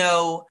to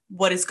know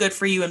what is good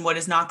for you and what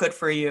is not good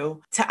for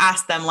you, to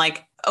ask them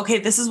like, okay,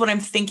 this is what I'm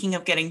thinking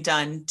of getting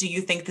done. Do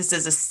you think this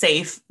is a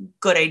safe,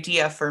 good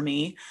idea for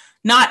me?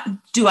 Not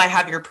do I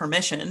have your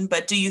permission,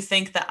 but do you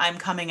think that I'm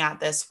coming at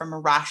this from a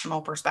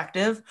rational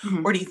perspective?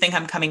 Mm-hmm. Or do you think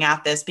I'm coming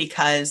at this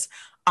because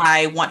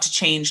I want to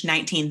change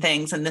 19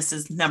 things and this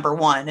is number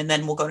 1, and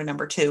then we'll go to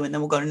number 2, and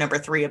then we'll go to number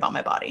 3 about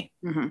my body?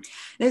 Mm-hmm.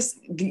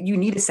 You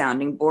need a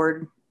sounding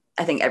board.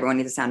 I think everyone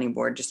needs a sounding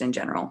board just in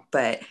general.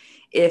 But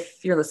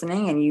if you're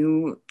listening and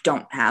you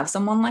don't have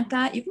someone like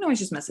that, you can always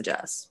just message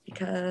us,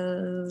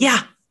 because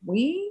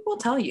we will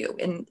tell you.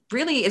 And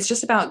really, it's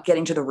just about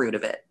getting to the root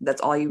of it. That's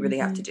all you really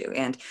have to do.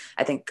 And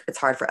I think it's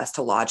hard for us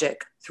to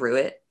logic through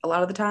it a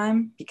lot of the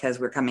time, because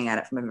we're coming at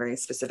it from a very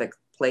specific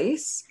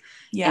place.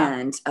 Yeah.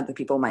 And other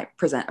people might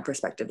present a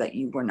perspective that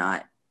you were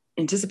not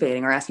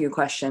anticipating, or ask you a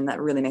question that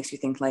really makes you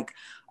think like,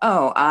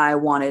 oh, I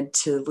wanted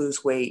to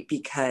lose weight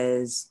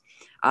because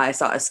I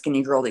saw a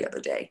skinny girl the other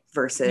day,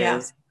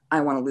 versus I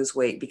want to lose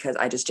weight because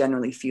I just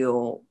generally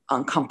feel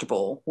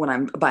uncomfortable when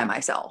I'm by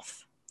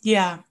myself.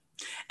 Yeah.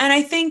 And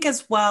I think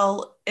as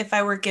well, if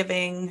I were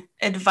giving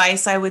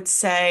advice, I would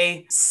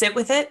say sit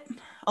with it.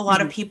 A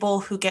lot of people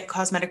who get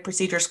cosmetic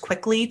procedures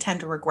quickly tend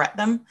to regret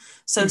them.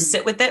 So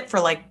sit with it for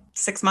like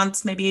 6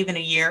 months, maybe even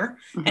a year.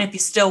 And if you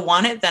still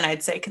want it, then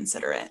I'd say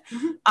consider it.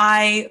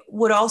 I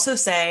would also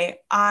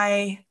say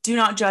I do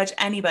not judge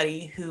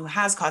anybody who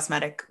has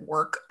cosmetic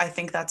work. I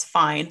think that's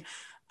fine.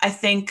 I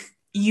think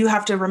you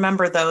have to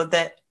remember, though,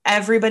 that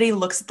everybody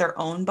looks at their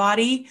own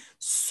body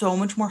so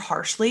much more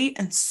harshly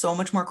and so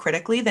much more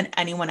critically than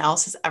anyone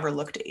else has ever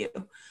looked at you.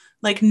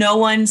 Like, no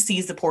one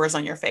sees the pores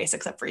on your face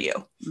except for you.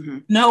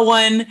 No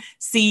one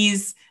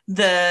sees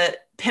the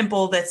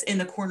pimple that's in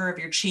the corner of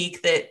your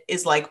cheek that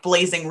is like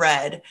blazing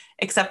red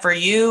except for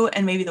you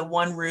and maybe the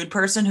one rude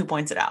person who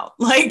points it out.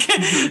 Like,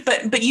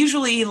 but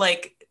usually,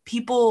 like,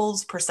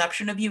 people's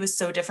perception of you is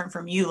so different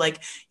from you.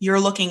 Like, you're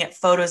looking at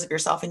photos of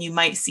yourself and you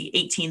might see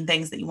 18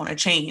 things that you want to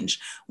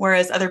change.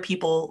 Whereas other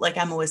people, like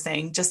Emma was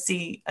saying, just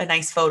see a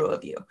nice photo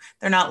of you.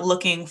 They're not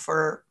looking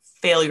for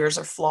failures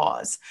or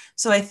flaws.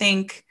 So I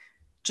think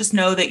just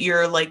know that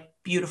you're like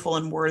beautiful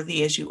and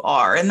worthy as you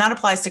are. And that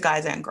applies to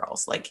guys and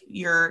girls. Like,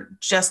 you're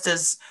just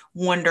as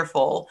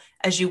wonderful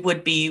as you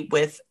would be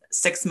with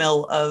 6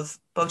 mil of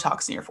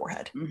Botox in your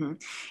forehead.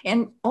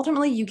 And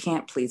ultimately, you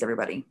can't please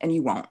everybody, and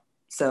you won't.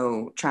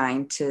 So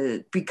trying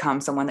to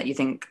become someone that you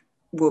think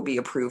will be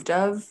approved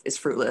of is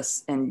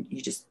fruitless. And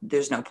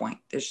there's no point.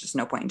 There's just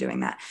no point in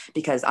doing that,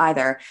 because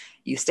either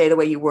you stay the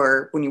way you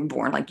were when you were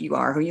born, like you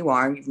are who you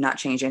are, you've not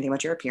changed anything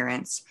about your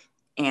appearance,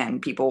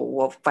 and people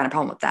will find a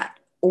problem with that.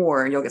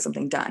 Or you'll get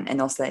something done and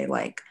they'll say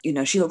like,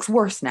 she looks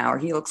worse now, or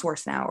he looks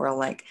worse now, or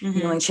like,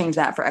 you only change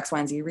that for X, Y,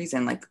 and Z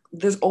reason. Like,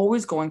 there's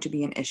always going to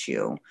be an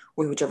issue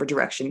with whichever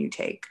direction you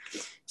take.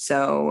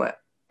 So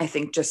I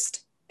think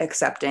just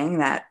accepting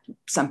that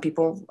some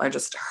people are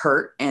just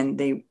hurt and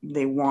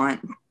they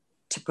want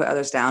to put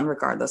others down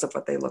regardless of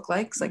what they look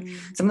like. It's like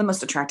some of the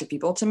most attractive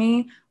people to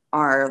me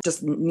are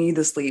just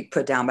needlessly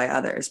put down by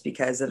others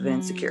because of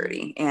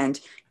insecurity. And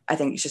I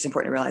think it's just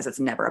important to realize it's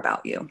never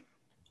about you.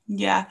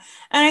 Yeah.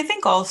 And I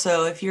think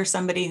also, if you're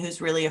somebody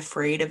who's really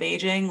afraid of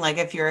aging, like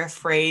if you're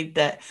afraid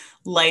that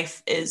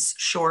life is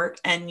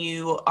short and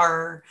you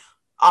are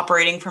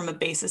operating from a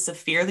basis of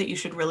fear, that you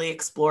should really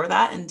explore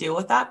that and deal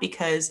with that,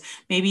 because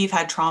maybe you've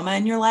had trauma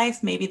in your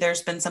life. Maybe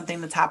there's been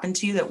something that's happened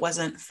to you that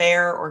wasn't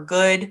fair or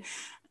good,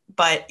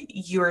 but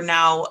you're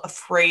now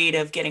afraid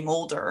of getting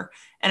older.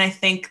 And I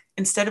think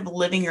instead of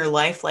living your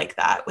life like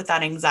that, with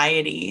that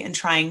anxiety and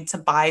trying to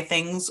buy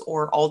things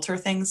or alter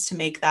things to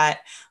make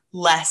that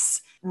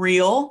less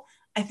real,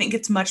 I think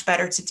it's much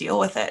better to deal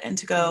with it and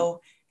to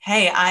go,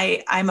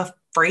 hey, I'm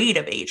afraid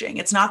of aging.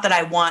 It's not that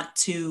I want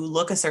to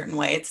look a certain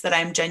way. It's that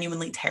I'm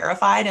genuinely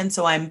terrified. And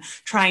so I'm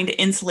trying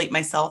to insulate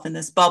myself in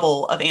this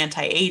bubble of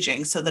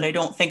anti-aging so that I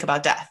don't think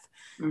about death.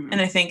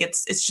 And I think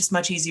it's just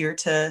much easier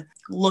to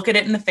look at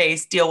it in the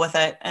face, deal with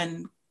it,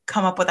 and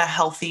come up with a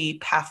healthy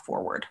path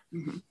forward.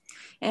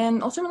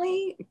 And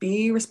ultimately,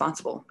 be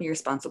responsible. Be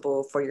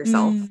responsible for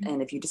yourself.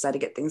 And if you decide to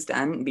get things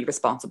done, be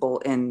responsible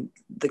in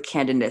the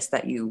candidness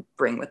that you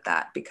bring with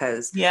that,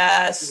 because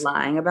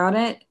lying about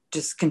it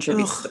just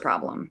contributes to the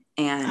problem.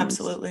 And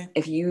absolutely,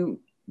 if you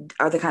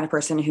are the kind of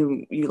person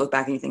who you look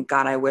back and you think,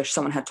 God, I wish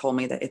someone had told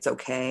me that it's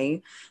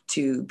okay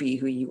to be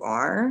who you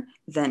are,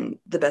 then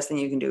the best thing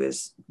you can do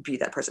is be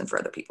that person for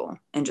other people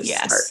and just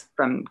start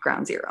from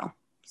ground zero.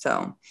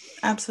 So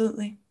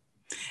absolutely.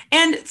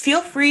 And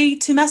feel free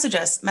to message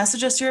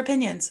us your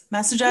opinions,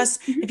 message us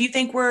if you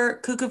think we're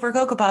cuckoo for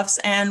Cocoa Puffs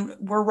and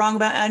we're wrong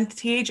about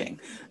anti-aging.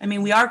 I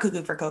mean, we are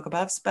cuckoo for Cocoa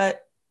Puffs,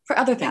 but for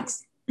other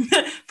things.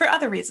 For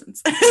other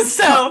reasons.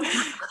 So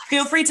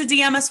feel free to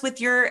DM us with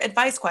your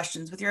advice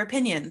questions, with your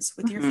opinions,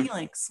 with your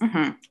feelings.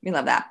 We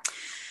love that.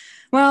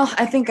 Well,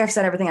 I think I've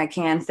said everything I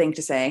can think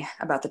to say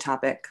about the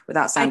topic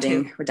without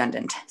sounding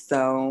redundant.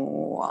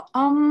 So,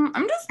 I'm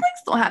just like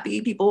so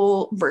happy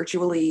people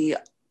virtually,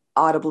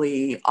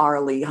 audibly,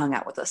 orally hung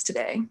out with us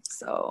today. Thank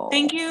So,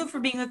 you for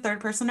being the third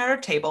person at our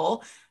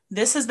table.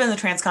 This has been the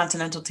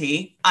Transcontinental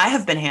Tea. I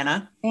have been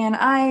Hannah. and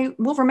I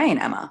will remain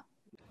Emma.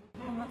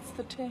 And that's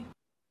the tea.